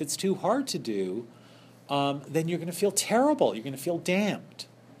impossible. If it's too hard to do, then you're going to feel terrible. You're going to feel damned.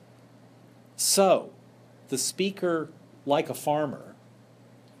 So, the speaker, like a farmer,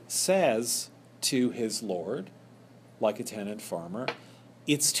 says to his lord, like a tenant farmer,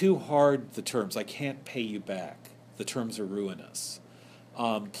 it's too hard, the terms. I can't pay you back. The terms are ruinous.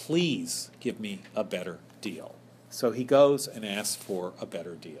 Please give me a better deal. So he goes and asks for a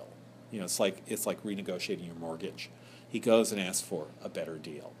better deal. It's like renegotiating your mortgage. He goes and asks for a better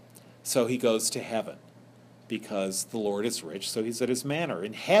deal. So he goes to heaven because the Lord is rich, so he's at his manor.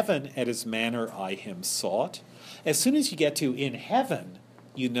 In heaven, at his manor, I him sought. As soon as you get to in heaven,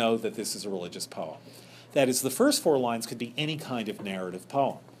 you know that this is a religious poem. That is, the first four lines could be any kind of narrative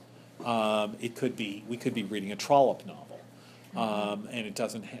poem. It could be, we could be reading a Trollope novel, and it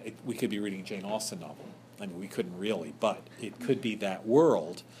doesn't. We could be reading a Jane Austen novel. I mean, we couldn't really, but it could be that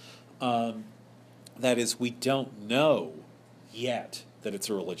world. That is, we don't know yet that it's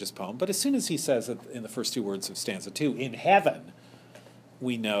a religious poem, but as soon as he says it in the first two words of stanza 2, in heaven,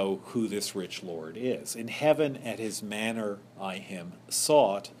 we know who this rich Lord is. In heaven at his manor I him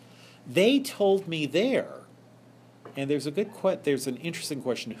sought. They told me there. And there's an interesting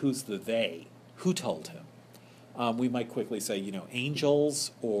question, who's the they? Who told him? We might quickly say,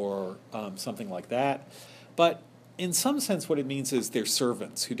 angels or something like that. But in some sense what it means is they're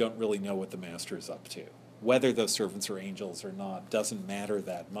servants who don't really know what the master is up to. Whether those servants are angels or not doesn't matter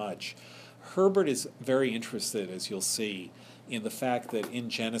that much. Herbert is very interested, as you'll see, in the fact that in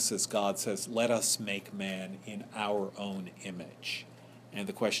Genesis God says, let us make man in our own image. And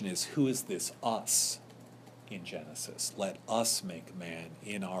the question is, who is this us in Genesis? Let us make man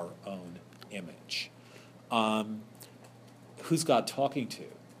in our own image. Who's God talking to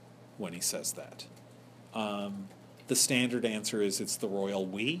when he says that? The standard answer is it's the royal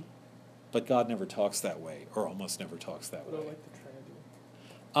we, but God never talks that way, or almost never talks that What way. about like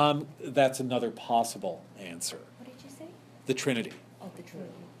the Trinity? That's another possible answer. What did you say? The Trinity. Oh, the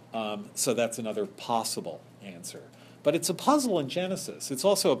Trinity. So that's another possible answer. But it's a puzzle in Genesis. It's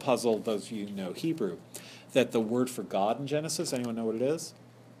also a puzzle, those of you who know Hebrew, that the word for God in Genesis, anyone know what it is?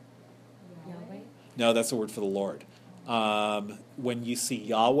 Yahweh? No, that's the word for the Lord. When you see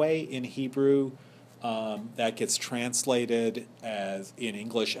Yahweh in Hebrew, that gets translated as in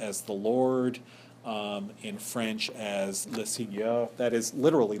English as the Lord, in French as le Seigneur. That is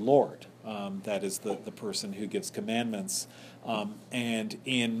literally Lord. That is the person who gives commandments. And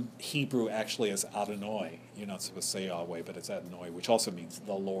in Hebrew, actually, as Adonai. You're not supposed to say Yahweh, but it's Adonai, which also means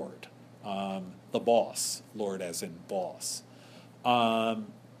the Lord. The boss. Lord as in boss.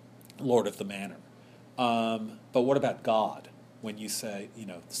 Lord of the manor. But what about God? When you say,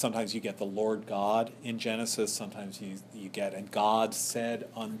 sometimes you get the Lord God in Genesis, sometimes you get, and God said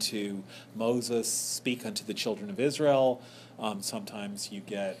unto Moses, speak unto the children of Israel. Sometimes you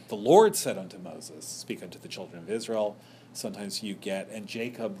get, the Lord said unto Moses, speak unto the children of Israel. Sometimes you get, and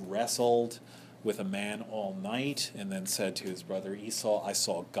Jacob wrestled with a man all night and then said to his brother Esau, I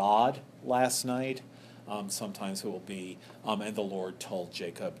saw God last night. Sometimes it will be, and the Lord told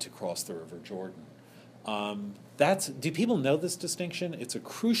Jacob to cross the river Jordan. Do people know this distinction? It's a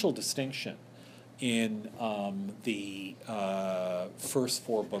crucial distinction in the first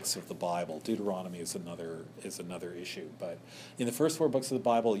 4 books of the Bible. Deuteronomy is another issue, but in the first 4 books of the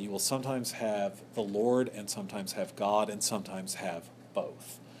Bible, you will sometimes have the Lord and sometimes have God and sometimes have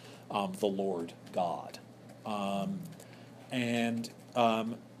both. The Lord God, and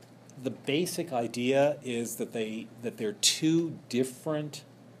the basic idea is that they're two different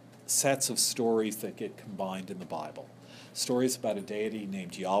sets of stories that get combined in the Bible. Stories about a deity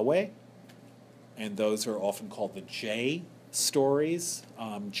named Yahweh, and those are often called the J stories,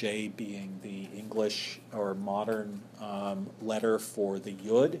 J being the English or modern letter for the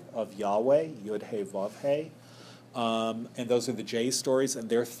Yud of Yahweh, Yud He Vav He, and those are the J stories, and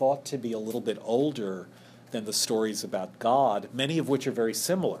they're thought to be a little bit older than the stories about God, many of which are very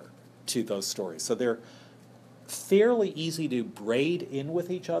similar to those stories. So they're fairly easy to braid in with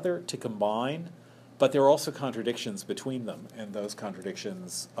each other, to combine, but there are also contradictions between them, and those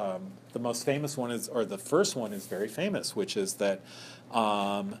contradictions, the most famous one is, or the first one is very famous, which is that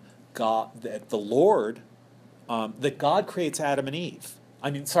that the Lord, that God creates Adam and Eve.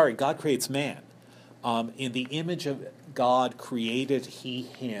 God creates man. In the image of God created he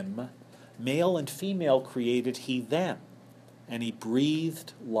him, male and female created he them. And he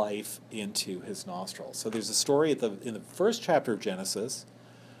breathed life into his nostrils. So there's a story in the first chapter of Genesis.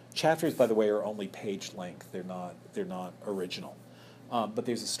 Chapters, by the way, are only page length. They're not original. But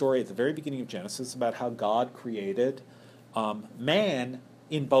there's a story at the very beginning of Genesis about how God created man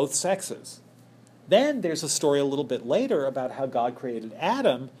in both sexes. Then there's a story a little bit later about how God created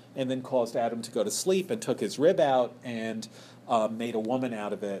Adam and then caused Adam to go to sleep and took his rib out and made a woman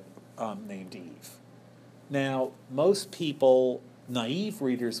out of it named Eve. Now, most people, naive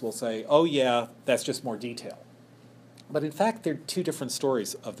readers, will say, oh yeah, that's just more detail. But in fact, they're two different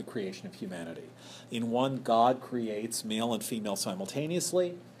stories of the creation of humanity. In one, God creates male and female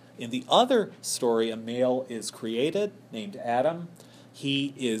simultaneously. In the other story, a male is created, named Adam.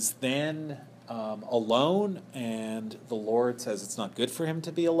 He is then alone, and the Lord says it's not good for him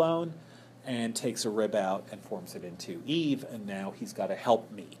to be alone, and takes a rib out and forms it into Eve, and now he's got a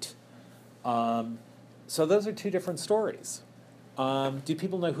helpmeet. So those are two different stories. Do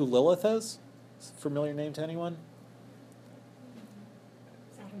people know who Lilith is? Familiar name to anyone?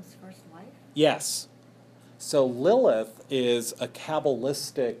 Adam's first Yes. So Lilith is a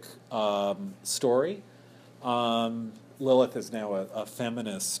Kabbalistic story. Lilith is now a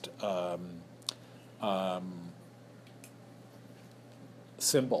feminist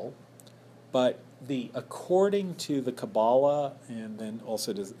symbol, but according to the Kabbalah and then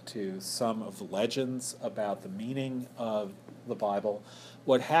also to some of the legends about the meaning of the Bible,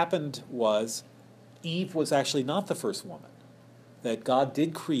 what happened was Eve was actually not the first woman. That God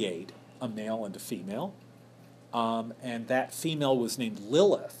did create a male and a female, and that female was named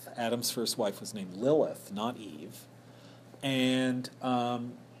Lilith. Adam's first wife was named Lilith, not Eve. And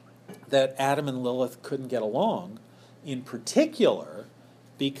that Adam and Lilith couldn't get along, in particular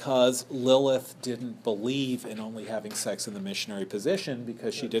because Lilith didn't believe in only having sex in the missionary position,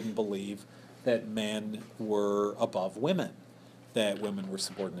 because she didn't believe that men were above women, that women were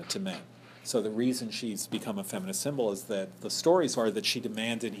subordinate to men. So the reason she's become a feminist symbol is that the stories are that she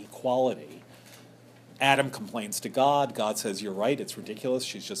demanded equality. Adam complains to God. God says, "You're right, it's ridiculous,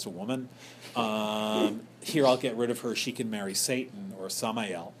 she's just a woman. Here, I'll get rid of her. She can marry Satan or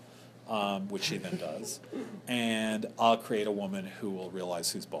Samael," which she then does. "And I'll create a woman who will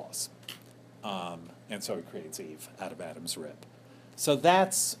realize who's boss." And so he creates Eve out of Adam's rib. So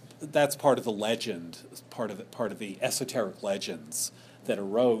that's part of the legend, part of the esoteric legends that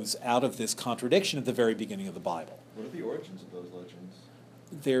arose out of this contradiction at the very beginning of the Bible. What are the origins of those legends?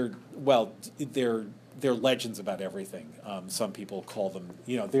 They're legends about everything. Some people call them,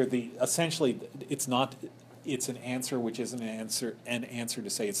 they're essentially, it's an answer which is an answer to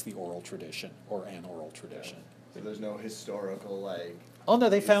say it's the oral tradition or an oral tradition. So there's no historical, Oh no,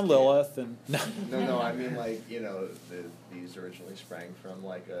 they found Lilith and No, I mean these originally sprang from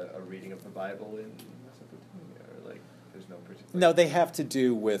a reading of the Bible in Mesopotamia, or there's no particular. No, they have to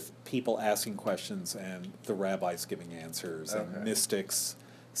do with people asking questions and the rabbis giving answers, and mystics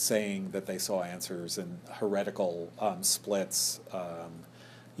saying that they saw answers, and heretical splits.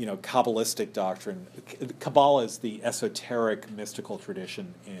 Kabbalistic doctrine. Kabbalah is the esoteric mystical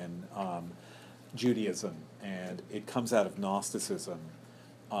tradition in Judaism, and it comes out of Gnosticism,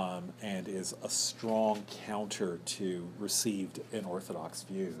 and is a strong counter to received and Orthodox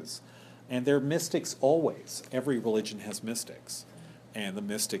views. And they're mystics always. Every religion has mystics. And the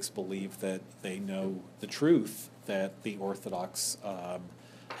mystics believe that they know the truth that the Orthodox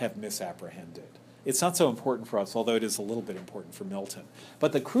have misapprehended. It's not so important for us, although it is a little bit important for Milton.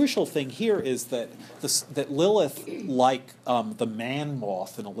 But the crucial thing here is that Lilith, like the man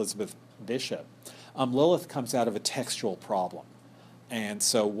moth in Elizabeth Bishop, Lilith comes out of a textual problem. And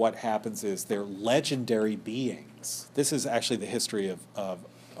so what happens is they're legendary beings. This is actually the history of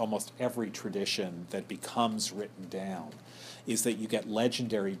almost every tradition that becomes written down, is that you get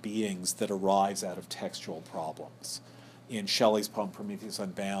legendary beings that arise out of textual problems. In Shelley's poem Prometheus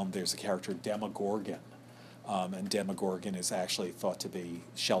Unbound, there's a character Demogorgon, and Demogorgon is actually thought to be,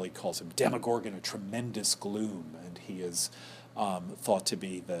 Shelley calls him Demogorgon, a tremendous gloom, and he is thought to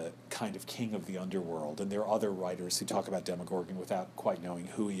be the kind of king of the underworld. And there are other writers who talk about Demogorgon without quite knowing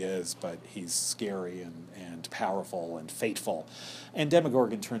who he is, but he's scary and powerful and fateful. And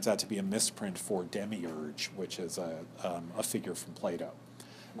Demogorgon turns out to be a misprint for Demiurge, which is a figure from Plato.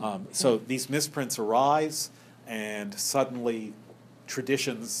 So these misprints arise, and suddenly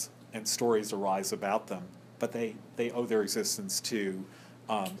traditions and stories arise about them, but they owe their existence to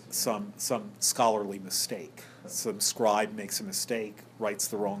some scholarly mistake. Some scribe makes a mistake, writes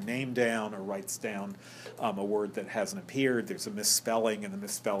the wrong name down, or writes down a word that hasn't appeared. There's a misspelling, and the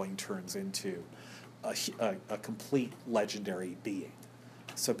misspelling turns into a complete legendary being.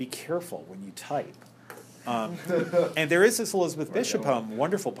 So be careful when you type. And there is this Elizabeth Bishop poem,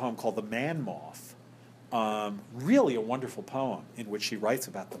 wonderful poem called The Man Moth. Really a wonderful poem in which she writes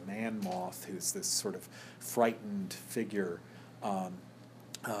about the man moth, who's this sort of frightened figure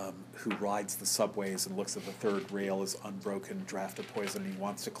who rides the subways and looks at the third rail as unbroken draft of poison, and he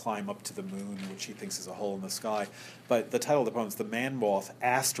wants to climb up to the moon, which he thinks is a hole in the sky. But the title of the poem is The Man Moth, ***,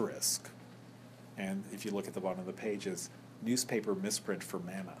 and if you look at the bottom of the page, is newspaper misprint for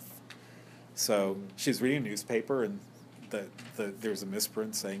mammoth. So she's reading a newspaper, and there's a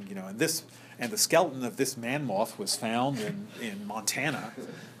misprint saying, and the skeleton of this man moth was found in Montana,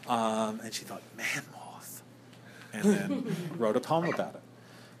 and she thought, man moth, and then wrote a poem about it.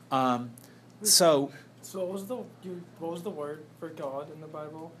 So what was the word for God in the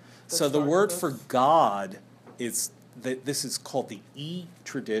Bible? So the word for God is this is called the E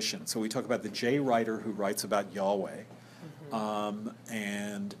tradition. So we talk about the J writer who writes about Yahweh,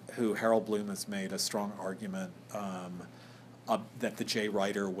 and who Harold Bloom has made a strong argument that the J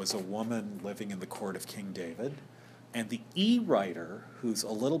writer was a woman living in the court of King David, And the E writer, who's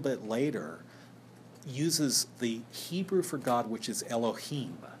a little bit later, uses the Hebrew for God, which is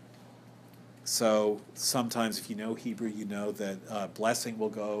Elohim. So sometimes if you know Hebrew, you know that blessing will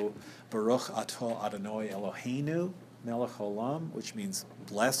go Baruch Atah Adonai Eloheinu Melech Olam, which means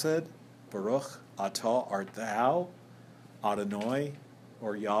blessed, Baruch Atah art thou, Adonai,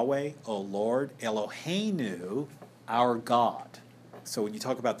 or Yahweh, O Lord, Eloheinu, our God. So when you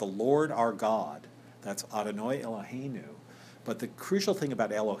talk about the Lord our God, that's Adonai Eloheinu. But the crucial thing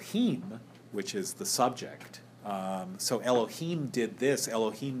about Elohim, which is the subject, so Elohim did this,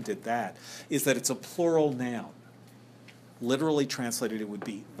 Elohim did that, is that it's a plural noun. Literally translated, it would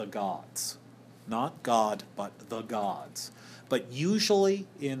be the gods. Not God, but the gods. But usually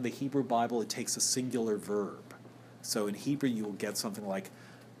in the Hebrew Bible, it takes a singular verb. So in Hebrew, you will get something like,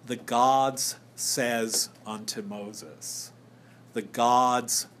 the gods says unto Moses. The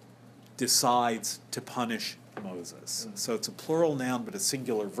gods decides to punish Moses. So it's a plural noun, but a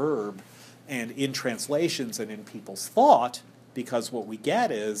singular verb. And in translations and in people's thought, because what we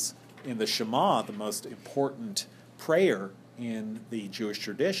get is, in the Shema, the most important prayer in the Jewish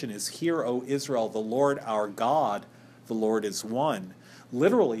tradition is, Hear, O Israel, the Lord our God, the Lord is one.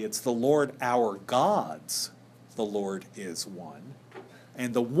 Literally, it's the Lord our gods, the Lord is one.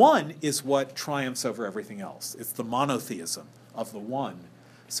 And the one is what triumphs over everything else. It's the monotheism of the one.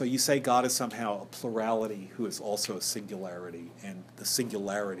 So you say God is somehow a plurality who is also a singularity, and the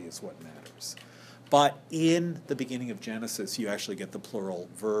singularity is what matters. But in the beginning of Genesis, you actually get the plural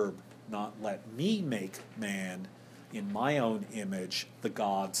verb, not let me make man in my own image, the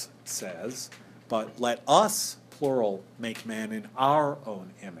gods says, but let us, plural, make man in our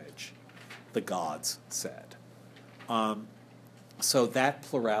own image, the gods said. So that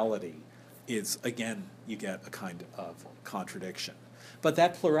plurality is, again, you get a kind of contradiction. But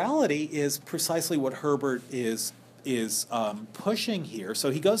that plurality is precisely what Herbert is pushing here. So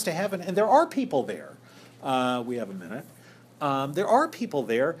he goes to heaven, and there are people there. We have a minute. There are people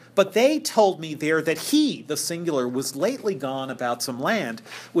there, but they told me there that he, the singular, was lately gone about some land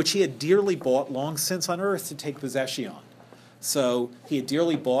which he had dearly bought long since on earth to take possession on. So he had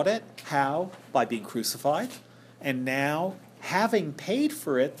dearly bought it. How? By being crucified. And now, having paid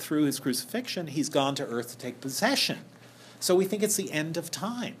for it through his crucifixion, he's gone to earth to take possession. So we think it's the end of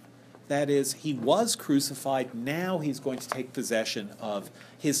time. That is, he was crucified, now he's going to take possession of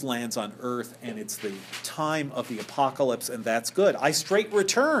his lands on earth, and it's the time of the apocalypse, and that's good. I straight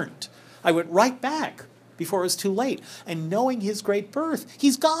returned. I went right back before it was too late. And knowing his great birth,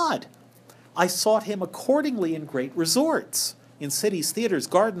 he's God. I sought him accordingly in great resorts, in cities, theaters,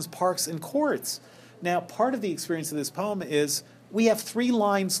 gardens, parks, and courts. Now, part of the experience of this poem is we have 3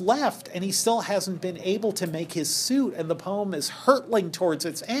 lines left, and he still hasn't been able to make his suit, and the poem is hurtling towards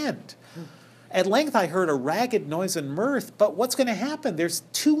its end. At length I heard a ragged noise and mirth, but what's going to happen? There's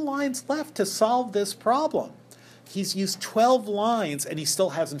 2 lines left to solve this problem. He's used 12 lines, and he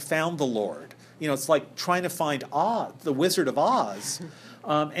still hasn't found the Lord. You know, it's like trying to find Oz, the Wizard of Oz,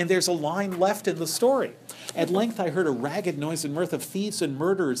 and there's a line left in the story. At length I heard a ragged noise and mirth of thieves and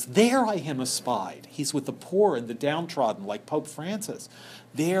murderers. There I him espied. He's with the poor and the downtrodden, like Pope Francis.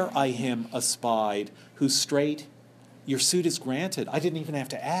 There I him espied, who's straight, your suit is granted. I didn't even have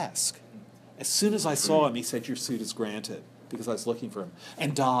to ask. As soon as I saw him, he said, your suit is granted, because I was looking for him,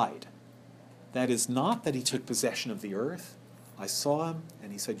 and died. That is not that he took possession of the earth. I saw him,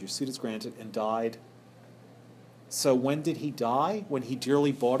 and he said, your suit is granted, and died. So when did he die? When he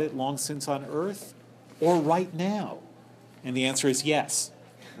dearly bought it long since on earth? Or right now? And the answer is yes.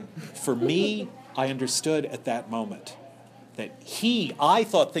 For me, I understood at that moment that I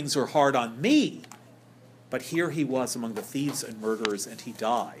thought things were hard on me, but here he was among the thieves and murderers, and he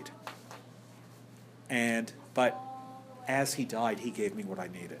died. But as he died, he gave me what I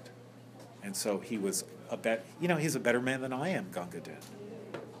needed. And so he was he's a better man than I am, Gunga Din.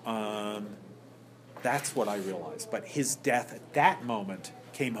 That's what I realized. But his death at that moment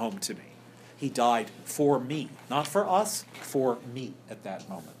came home to me. He died for me, not for us, for me at that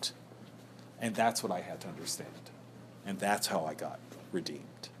moment. And that's what I had to understand. And that's how I got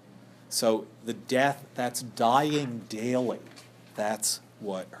redeemed. So the death, that's dying daily. That's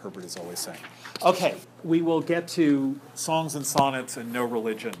what Herbert is always saying. Okay, we will get to songs and sonnets and no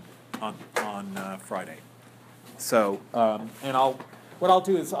religion on Friday. So, what I'll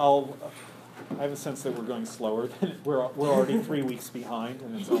do is I have a sense that we're going slower. We're already 3 weeks behind,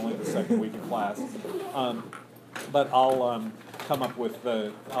 and it's only the second week of class. But I'll come up with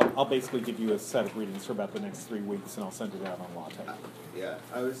I'll basically give you a set of readings for about the next 3 weeks, and I'll send it out on latte. Yeah,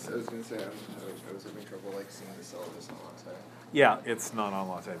 I was going to say I was having trouble seeing the syllabus on latte. Yeah, it's not on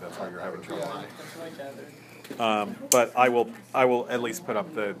latte. That's why you're having trouble. That's what I gathered. But I will at least put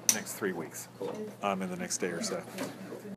up the next 3 weeks, in the next day or so.